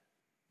cost you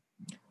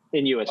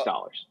in U.S.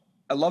 dollars?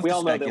 I love to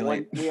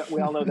speculate.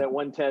 We all know that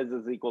one Tez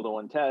is equal to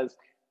one Tez,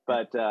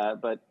 but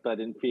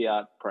in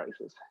fiat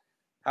prices.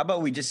 How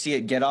about we just see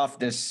it get off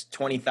this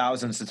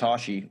 20,000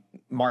 Satoshi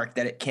mark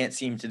that it can't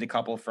seem to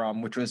decouple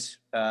from, which was,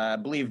 I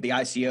believe, the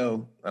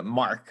ICO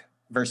mark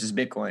versus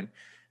Bitcoin.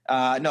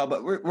 No,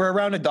 but we're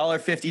around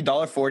 $1.50,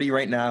 $1.40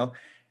 right now,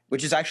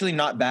 which is actually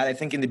not bad. I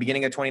think in the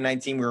beginning of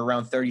 2019, we were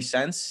around 30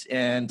 cents,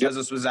 and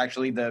Tezos was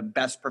actually the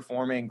best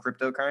performing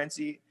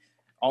cryptocurrency,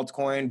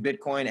 altcoin,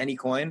 Bitcoin, any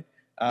coin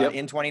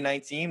in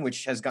 2019,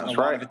 which has gotten a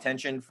lot of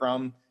attention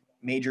from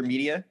major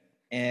media.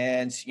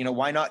 And,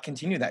 why not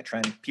continue that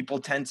trend? People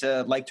tend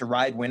to like to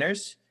ride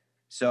winners.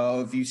 So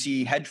if you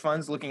see hedge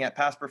funds looking at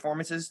past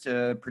performances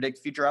to predict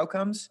future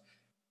outcomes,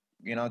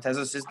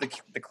 Tezos is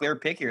the clear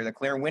pick here, the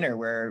clear winner,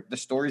 where the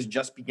story is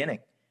just beginning.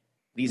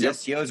 These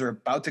STOs are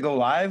about to go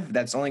live.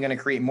 That's only going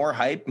to create more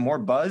hype, more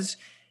buzz.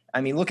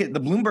 I mean, look at the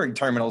Bloomberg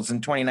terminals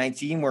in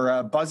 2019.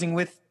 We're buzzing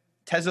with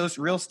Tezos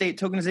real estate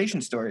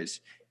tokenization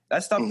stories.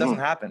 That stuff doesn't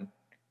happen.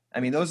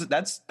 I mean,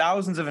 that's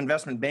thousands of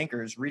investment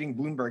bankers reading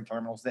Bloomberg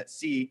terminals that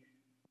see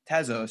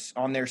Tezos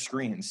on their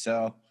screens.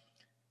 So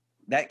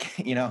that,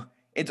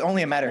 it's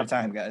only a matter of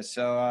time, guys.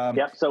 So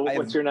yep. So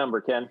what's your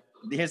number, Ken?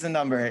 Here's the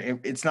number.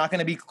 It's not going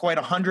to be quite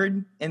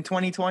 100 in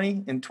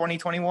 2020, in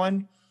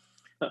 2021,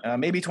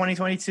 maybe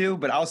 2022,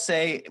 but I'll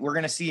say we're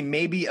going to see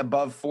maybe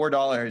above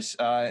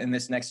 $4 in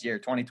this next year,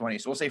 2020.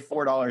 So we'll say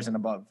 $4 and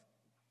above.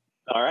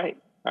 All right.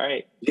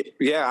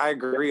 Yeah, I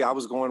agree. I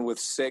was going with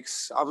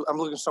 $6. I'm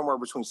looking somewhere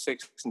between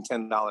 $6 and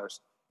 $10.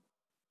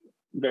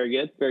 Very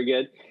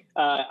good.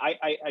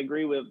 I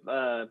agree with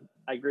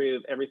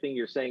everything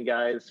you're saying,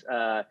 guys.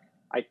 I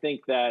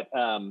think that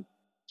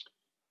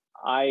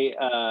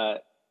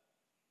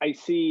I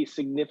see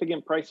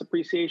significant price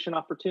appreciation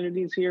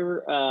opportunities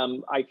here.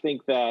 I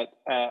think that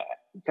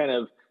kind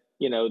of,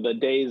 the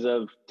days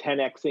of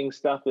 10xing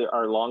stuff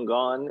are long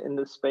gone in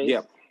this space.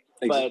 Yeah,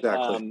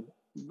 exactly.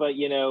 But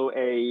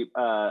a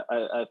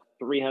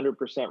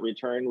 300%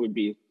 return would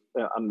be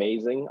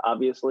amazing,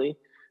 obviously,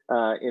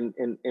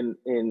 in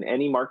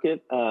any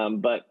market.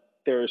 But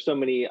there are so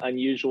many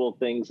unusual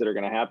things that are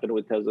going to happen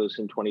with Tezos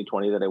in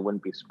 2020 that I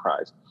wouldn't be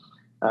surprised.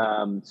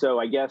 So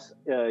I guess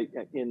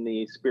in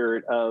the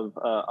spirit of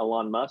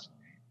Elon Musk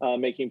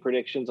making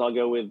predictions, I'll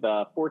go with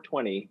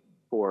 420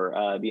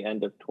 for the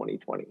end of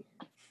 2020.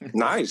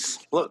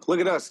 Nice. Look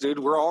at us, dude.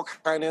 We're all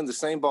kind of in the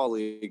same ball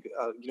league.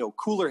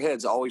 Cooler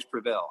heads always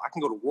prevail. I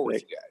can go to war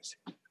with you guys.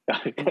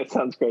 That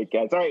sounds great,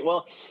 guys. All right.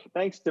 Well,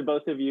 thanks to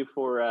both of you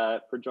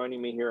for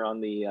joining me here on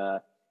the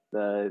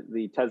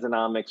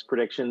Tezonomics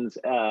predictions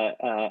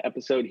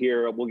episode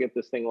here. We'll get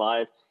this thing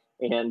live.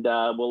 And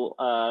we'll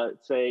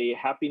say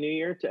Happy New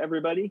Year to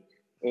everybody,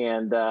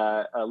 and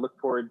look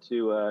forward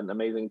to an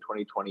amazing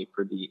 2020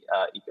 for the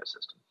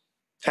ecosystem.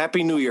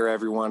 Happy New Year,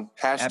 everyone.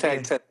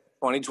 Hashtag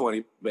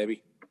 2020,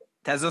 baby.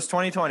 Tezos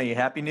 2020.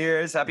 Happy New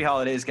Year's. Happy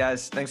holidays,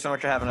 guys. Thanks so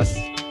much for having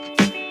us.